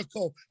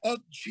miracle of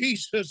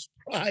Jesus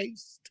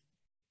Christ.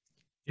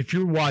 If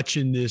you're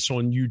watching this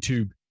on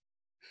YouTube,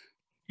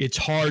 it's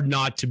hard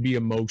not to be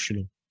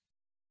emotional,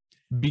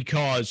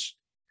 because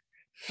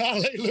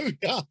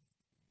hallelujah,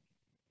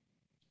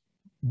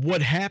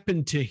 what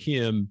happened to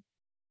him,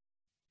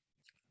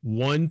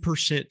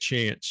 1%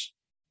 chance,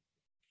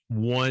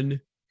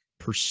 1%.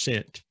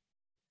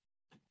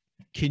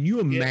 Can you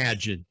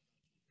imagine?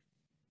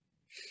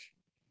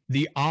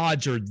 The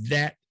odds are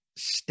that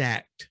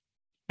stacked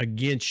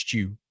against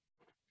you.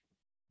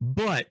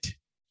 But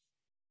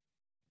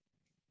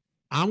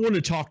I want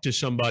to talk to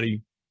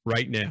somebody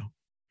right now.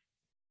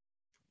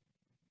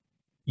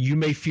 You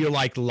may feel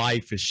like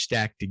life is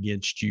stacked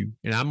against you,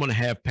 and I'm going to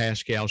have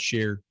Pascal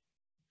share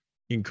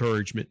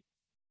encouragement.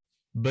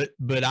 But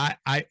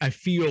I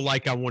feel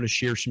like I want to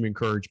share some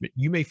encouragement.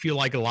 You may feel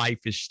like life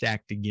is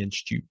stacked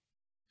against you.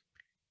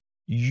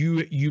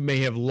 You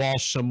may have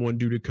lost someone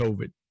due to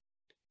COVID.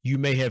 You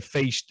may have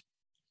faced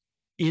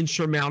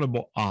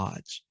insurmountable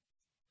odds.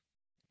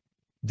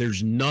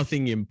 There's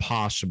nothing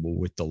impossible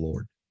with the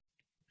Lord.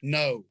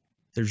 No.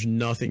 There's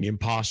nothing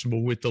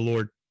impossible with the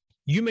Lord.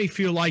 You may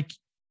feel like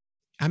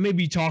I may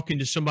be talking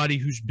to somebody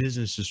whose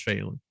business is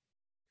failing.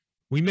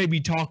 We may be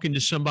talking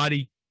to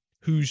somebody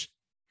whose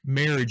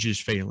marriage is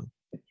failing.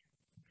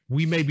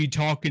 We may be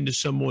talking to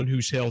someone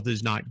whose health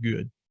is not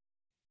good.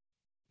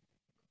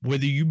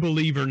 Whether you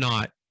believe or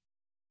not,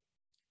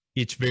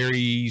 it's very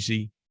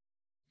easy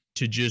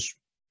to just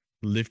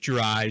lift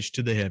your eyes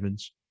to the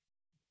heavens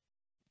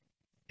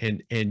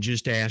and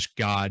just ask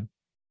God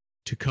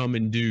to come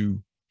and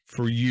do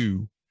for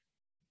you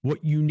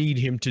what you need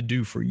him to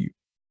do for you.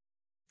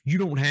 You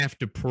don't have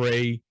to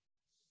pray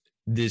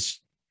this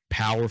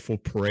powerful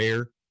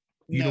prayer.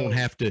 You don't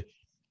have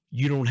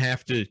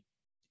to.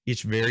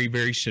 It's very,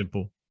 very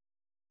simple.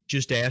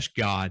 Just ask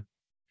God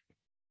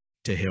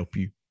to help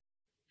you.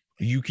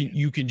 You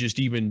can just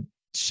even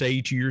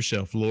say to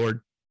yourself, Lord,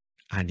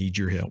 I need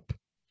your help.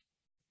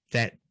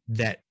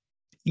 That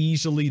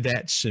easily,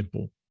 that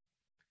simple.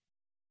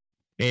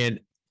 And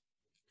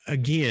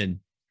again,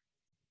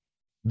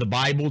 the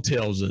Bible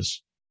tells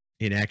us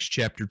in Acts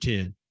chapter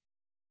 10,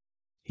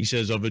 he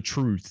says, of a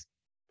truth,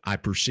 I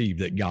perceive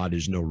that God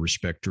is no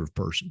respecter of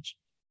persons.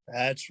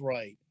 That's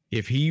right.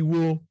 If he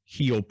will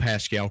heal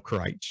Pascal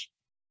Kreitz,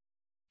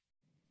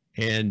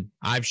 and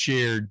I've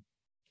shared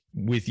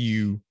with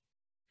you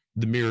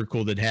the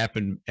miracle that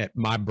happened at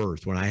my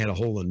birth when I had a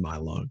hole in my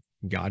lung,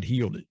 God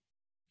healed it.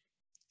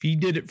 If he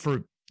did it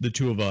for the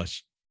two of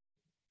us,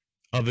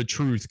 of a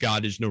truth,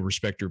 God is no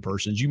respecter of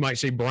persons. You might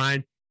say,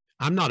 Brian,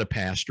 I'm not a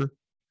pastor.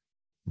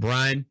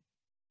 Brian,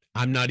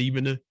 I'm not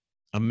even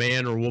a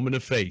man or woman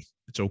of faith.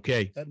 It's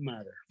okay. Doesn't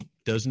matter.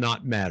 Does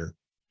not matter.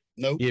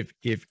 Nope.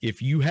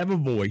 If you have a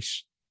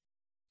voice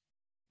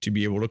to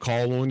be able to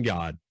call on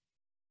God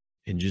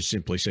and just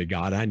simply say,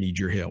 God, I need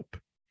your help.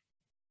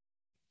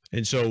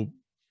 And so,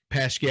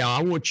 Pascal,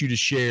 I want you to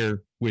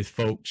share with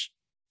folks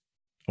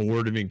a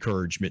word of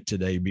encouragement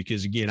today,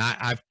 because again,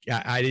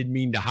 I didn't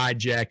mean to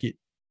hijack it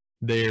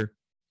there.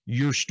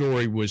 Your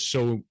story was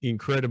so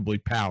incredibly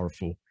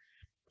powerful.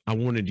 I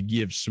wanted to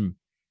give some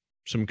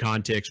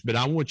context, but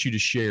I want you to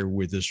share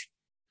with us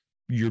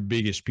your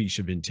biggest piece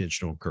of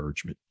intentional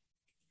encouragement.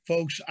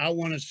 Folks, I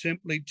want to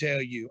simply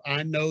tell you,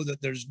 I know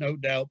that there's no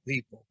doubt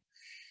people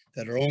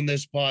that are on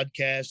this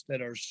podcast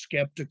that are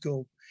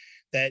skeptical,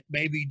 that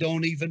maybe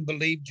don't even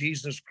believe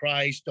Jesus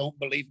Christ, don't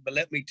believe, but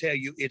let me tell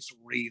you, it's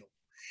real.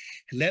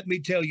 And let me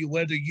tell you,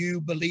 whether you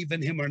believe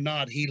in him or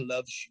not, he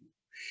loves you.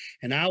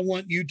 And I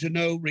want you to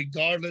know,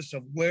 regardless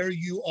of where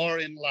you are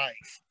in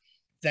life,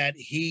 that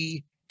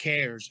he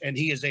cares and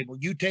he is able.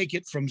 You take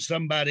it from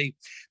somebody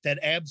that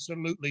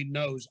absolutely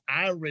knows.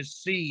 I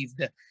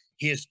received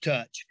his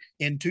touch.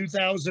 In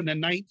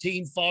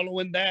 2019,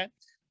 following that,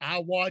 I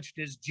watched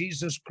as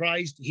Jesus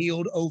Christ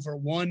healed over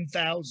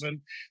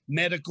 1,000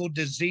 medical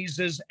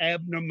diseases,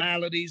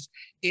 abnormalities,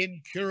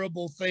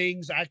 incurable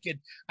things. I could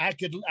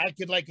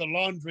like a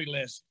laundry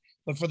list,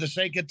 but for the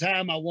sake of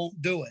time, I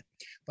won't do it.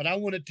 But I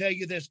want to tell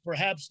you this,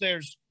 perhaps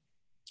there's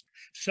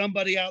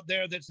somebody out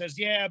there that says,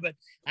 yeah, but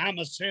I'm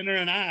a sinner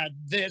and I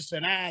this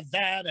and I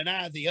that and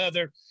I the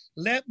other.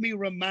 Let me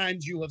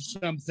remind you of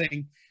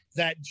something,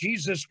 that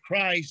Jesus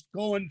Christ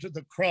going to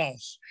the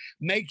cross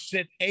makes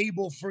it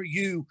able for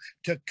you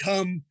to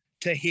come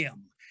to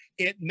him.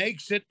 it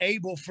makes it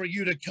able for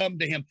you to come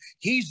to him.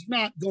 He's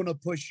not going to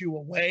push you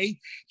away.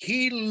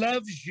 He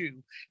loves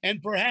you.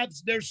 And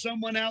perhaps there's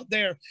someone out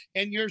there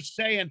and you're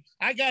saying,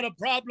 I got a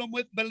problem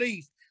with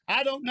belief.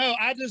 I don't know.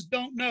 I just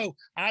don't know.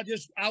 I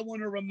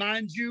want to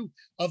remind you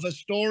of a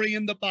story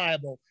in the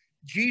Bible.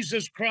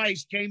 Jesus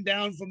Christ came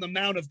down from the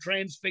Mount of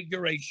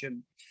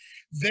Transfiguration.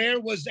 There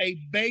was a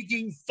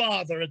begging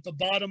father at the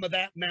bottom of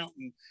that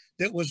mountain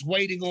that was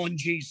waiting on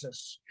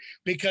Jesus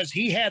because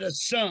he had a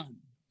son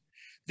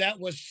that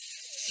was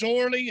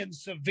sorely and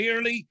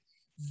severely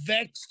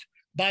vexed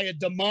by a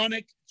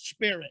demonic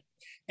spirit.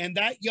 And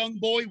that young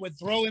boy would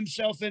throw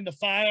himself into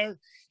fire.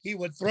 He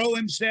would throw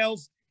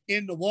himself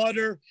in the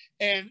water.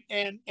 And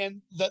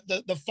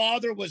the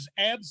father was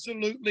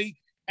absolutely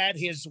at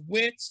his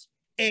wit's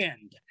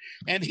end.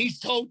 And he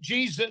told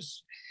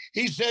Jesus,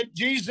 he said,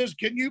 Jesus,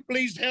 can you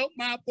please help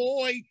my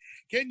boy?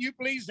 Can you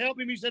please help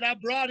him? He said, I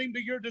brought him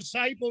to your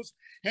disciples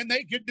and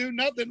they could do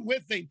nothing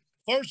with him.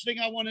 First thing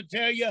I want to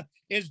tell you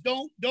is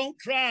don't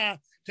try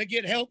to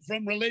get help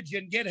from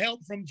religion. Get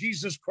help from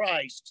Jesus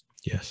Christ.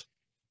 Yes.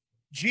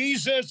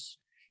 Jesus,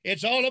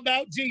 it's all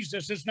about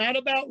Jesus. It's not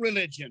about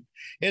religion.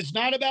 It's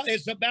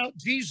about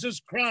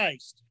Jesus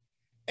Christ.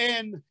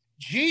 And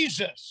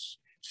Jesus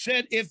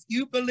said, if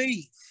you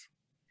believe,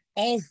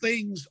 all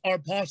things are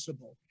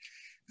possible.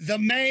 The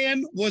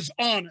man was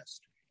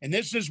honest. And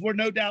this is where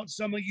no doubt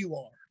some of you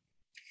are,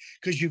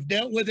 because you've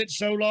dealt with it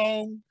so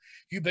long.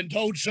 You've been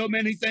told so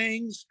many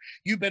things.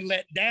 You've been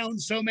let down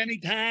so many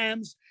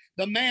times.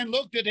 The man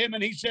looked at him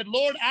and he said,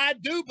 Lord, I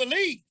do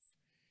believe.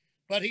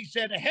 But he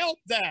said, help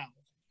thou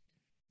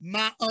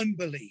my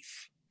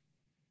unbelief.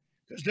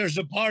 Because there's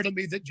a part of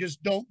me that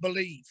just don't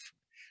believe.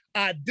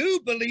 I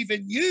do believe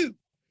in you,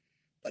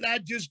 but I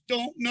just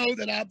don't know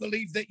that I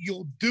believe that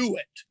you'll do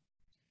it.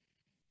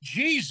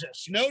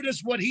 Jesus,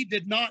 notice what he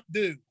did not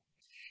do.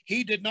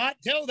 He did not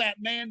tell that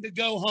man to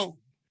go home.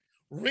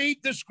 Read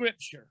the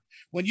scripture.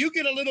 When you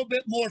get a little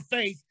bit more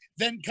faith,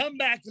 then come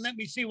back and let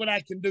me see what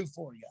I can do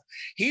for you.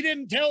 He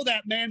didn't tell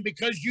that man,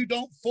 because you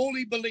don't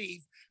fully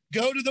believe,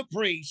 go to the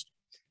priest,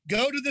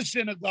 go to the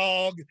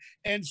synagogue,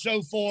 and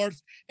so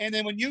forth. And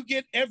then when you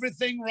get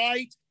everything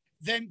right,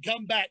 then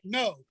come back.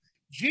 No,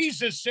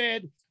 Jesus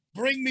said,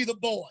 bring me the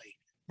boy,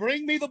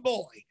 bring me the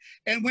boy.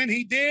 And when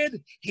he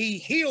did, he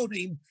healed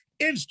him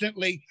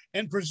instantly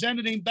and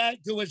presented him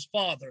back to his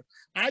father.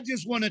 I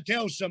just want to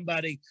tell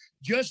somebody,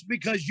 just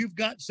because you've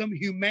got some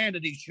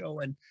humanity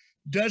showing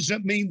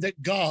doesn't mean that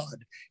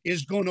God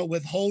is going to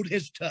withhold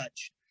his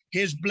touch,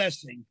 his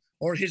blessing,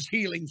 or his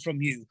healing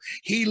from you.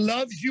 He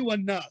loves you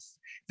enough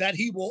that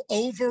he will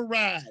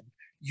override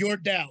your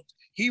doubt.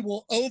 He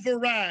will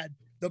override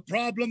the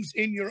problems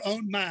in your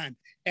own mind,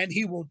 and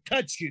he will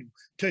touch you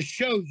to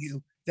show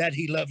you that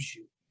he loves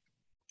you.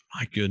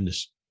 My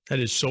goodness, that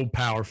is so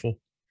powerful.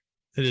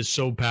 That is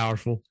so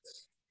powerful.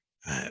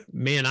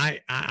 Man, I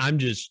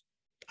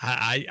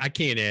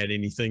can't add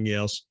anything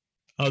else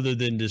other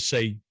than to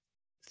say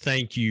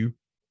thank you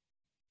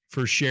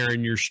for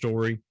sharing your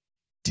story.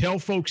 Tell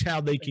folks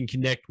how they can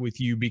connect with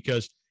you,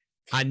 because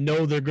I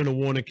know they're going to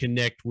want to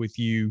connect with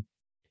you.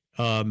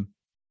 And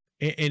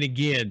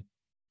again,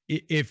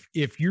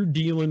 if you're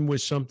dealing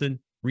with something,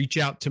 reach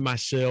out to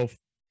myself,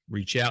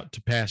 reach out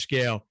to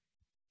Pascal.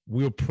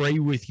 We'll pray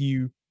with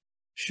you.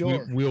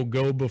 Sure. We'll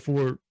go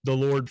before the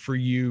Lord for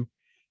you.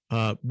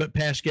 But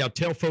Pascal,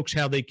 tell folks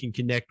how they can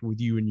connect with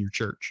you and your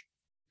church.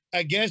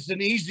 I guess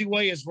an easy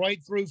way is right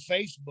through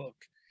Facebook.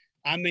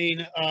 I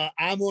mean,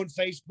 I'm on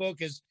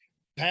Facebook as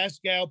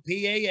Pascal,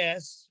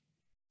 Pascal,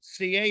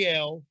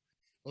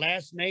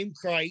 last name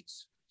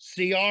Kreitz,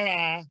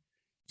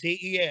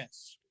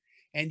 Krites.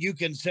 And you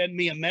can send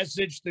me a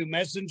message through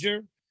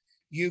Messenger.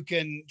 You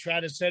can try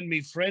to send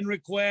me friend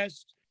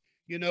requests,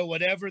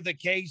 whatever the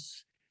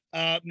case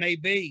may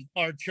be.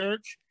 Our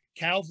church,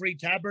 Calvary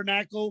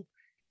Tabernacle,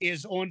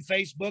 is on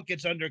Facebook.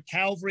 It's under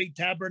Calvary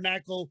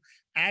Tabernacle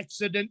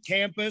Accident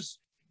Campus,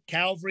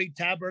 Calvary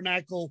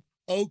Tabernacle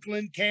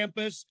Oakland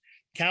Campus,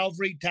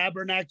 Calvary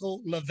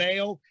Tabernacle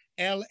Lavale,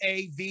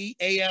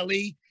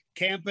 Lavale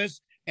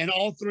Campus. And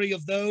all three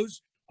of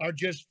those are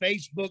just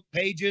Facebook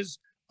pages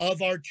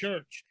of our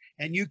church.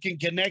 And you can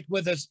connect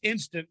with us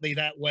instantly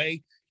that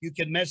way. You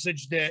can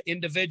message the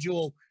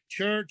individual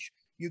church.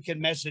 You can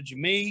message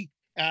me.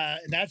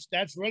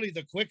 That's really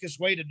the quickest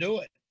way to do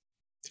it.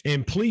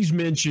 And please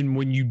mention,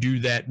 when you do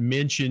that,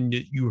 mention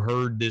that you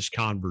heard this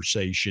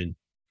conversation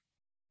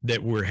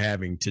that we're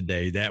having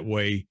today. That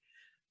way,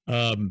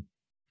 let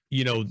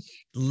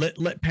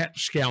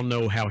Pascal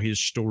know how his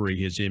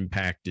story has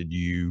impacted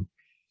you.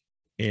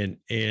 And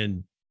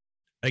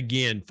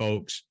again,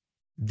 folks,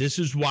 this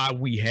is why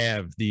we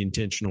have the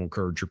Intentional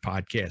Encourager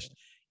podcast,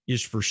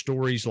 is for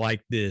stories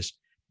like this.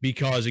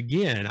 Because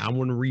again, I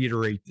want to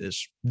reiterate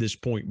this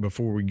point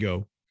before we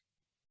go.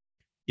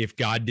 If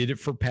God did it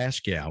for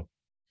Pascal,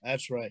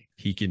 that's right,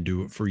 he can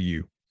do it for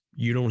you.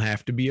 You don't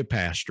have to be a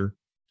pastor.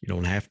 You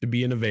don't have to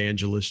be an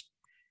evangelist.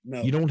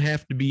 No. You don't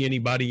have to be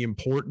anybody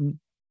important.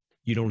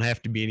 You don't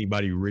have to be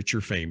anybody rich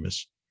or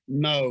famous.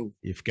 No.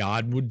 If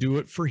God would do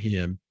it for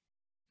him,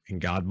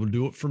 and God will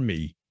do it for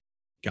me.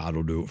 God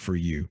will do it for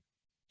you.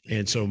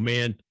 And so,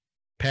 man,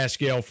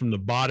 Pascal, from the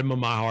bottom of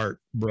my heart,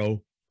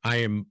 bro, I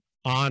am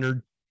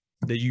honored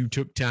that you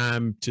took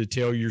time to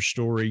tell your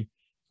story.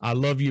 I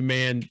love you,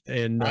 man.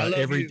 And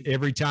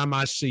every time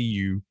I see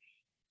you,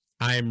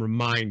 I am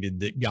reminded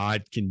that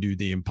God can do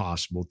the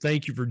impossible.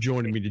 Thank you for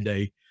joining me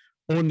today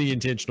on the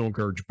Intentional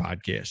Encourager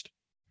podcast.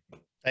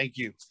 Thank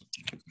you.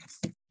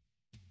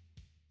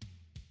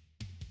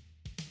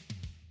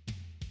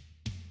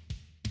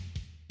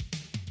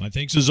 My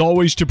thanks as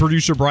always to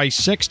producer Bryce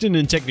Sexton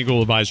and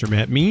technical advisor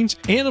Matt Means.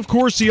 And of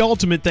course, the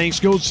ultimate thanks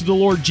goes to the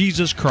Lord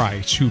Jesus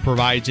Christ, who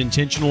provides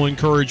intentional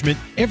encouragement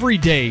every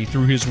day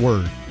through his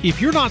word.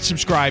 If you're not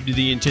subscribed to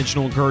the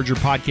Intentional Encourager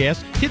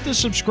podcast, hit the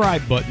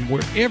subscribe button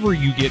wherever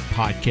you get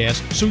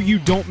podcasts so you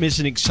don't miss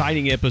an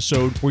exciting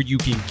episode where you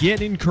can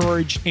get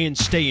encouraged and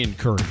stay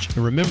encouraged.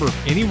 And remember,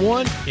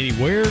 anyone,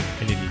 anywhere,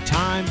 at any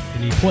time,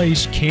 any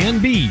place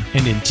can be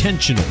an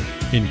intentional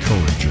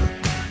encourager.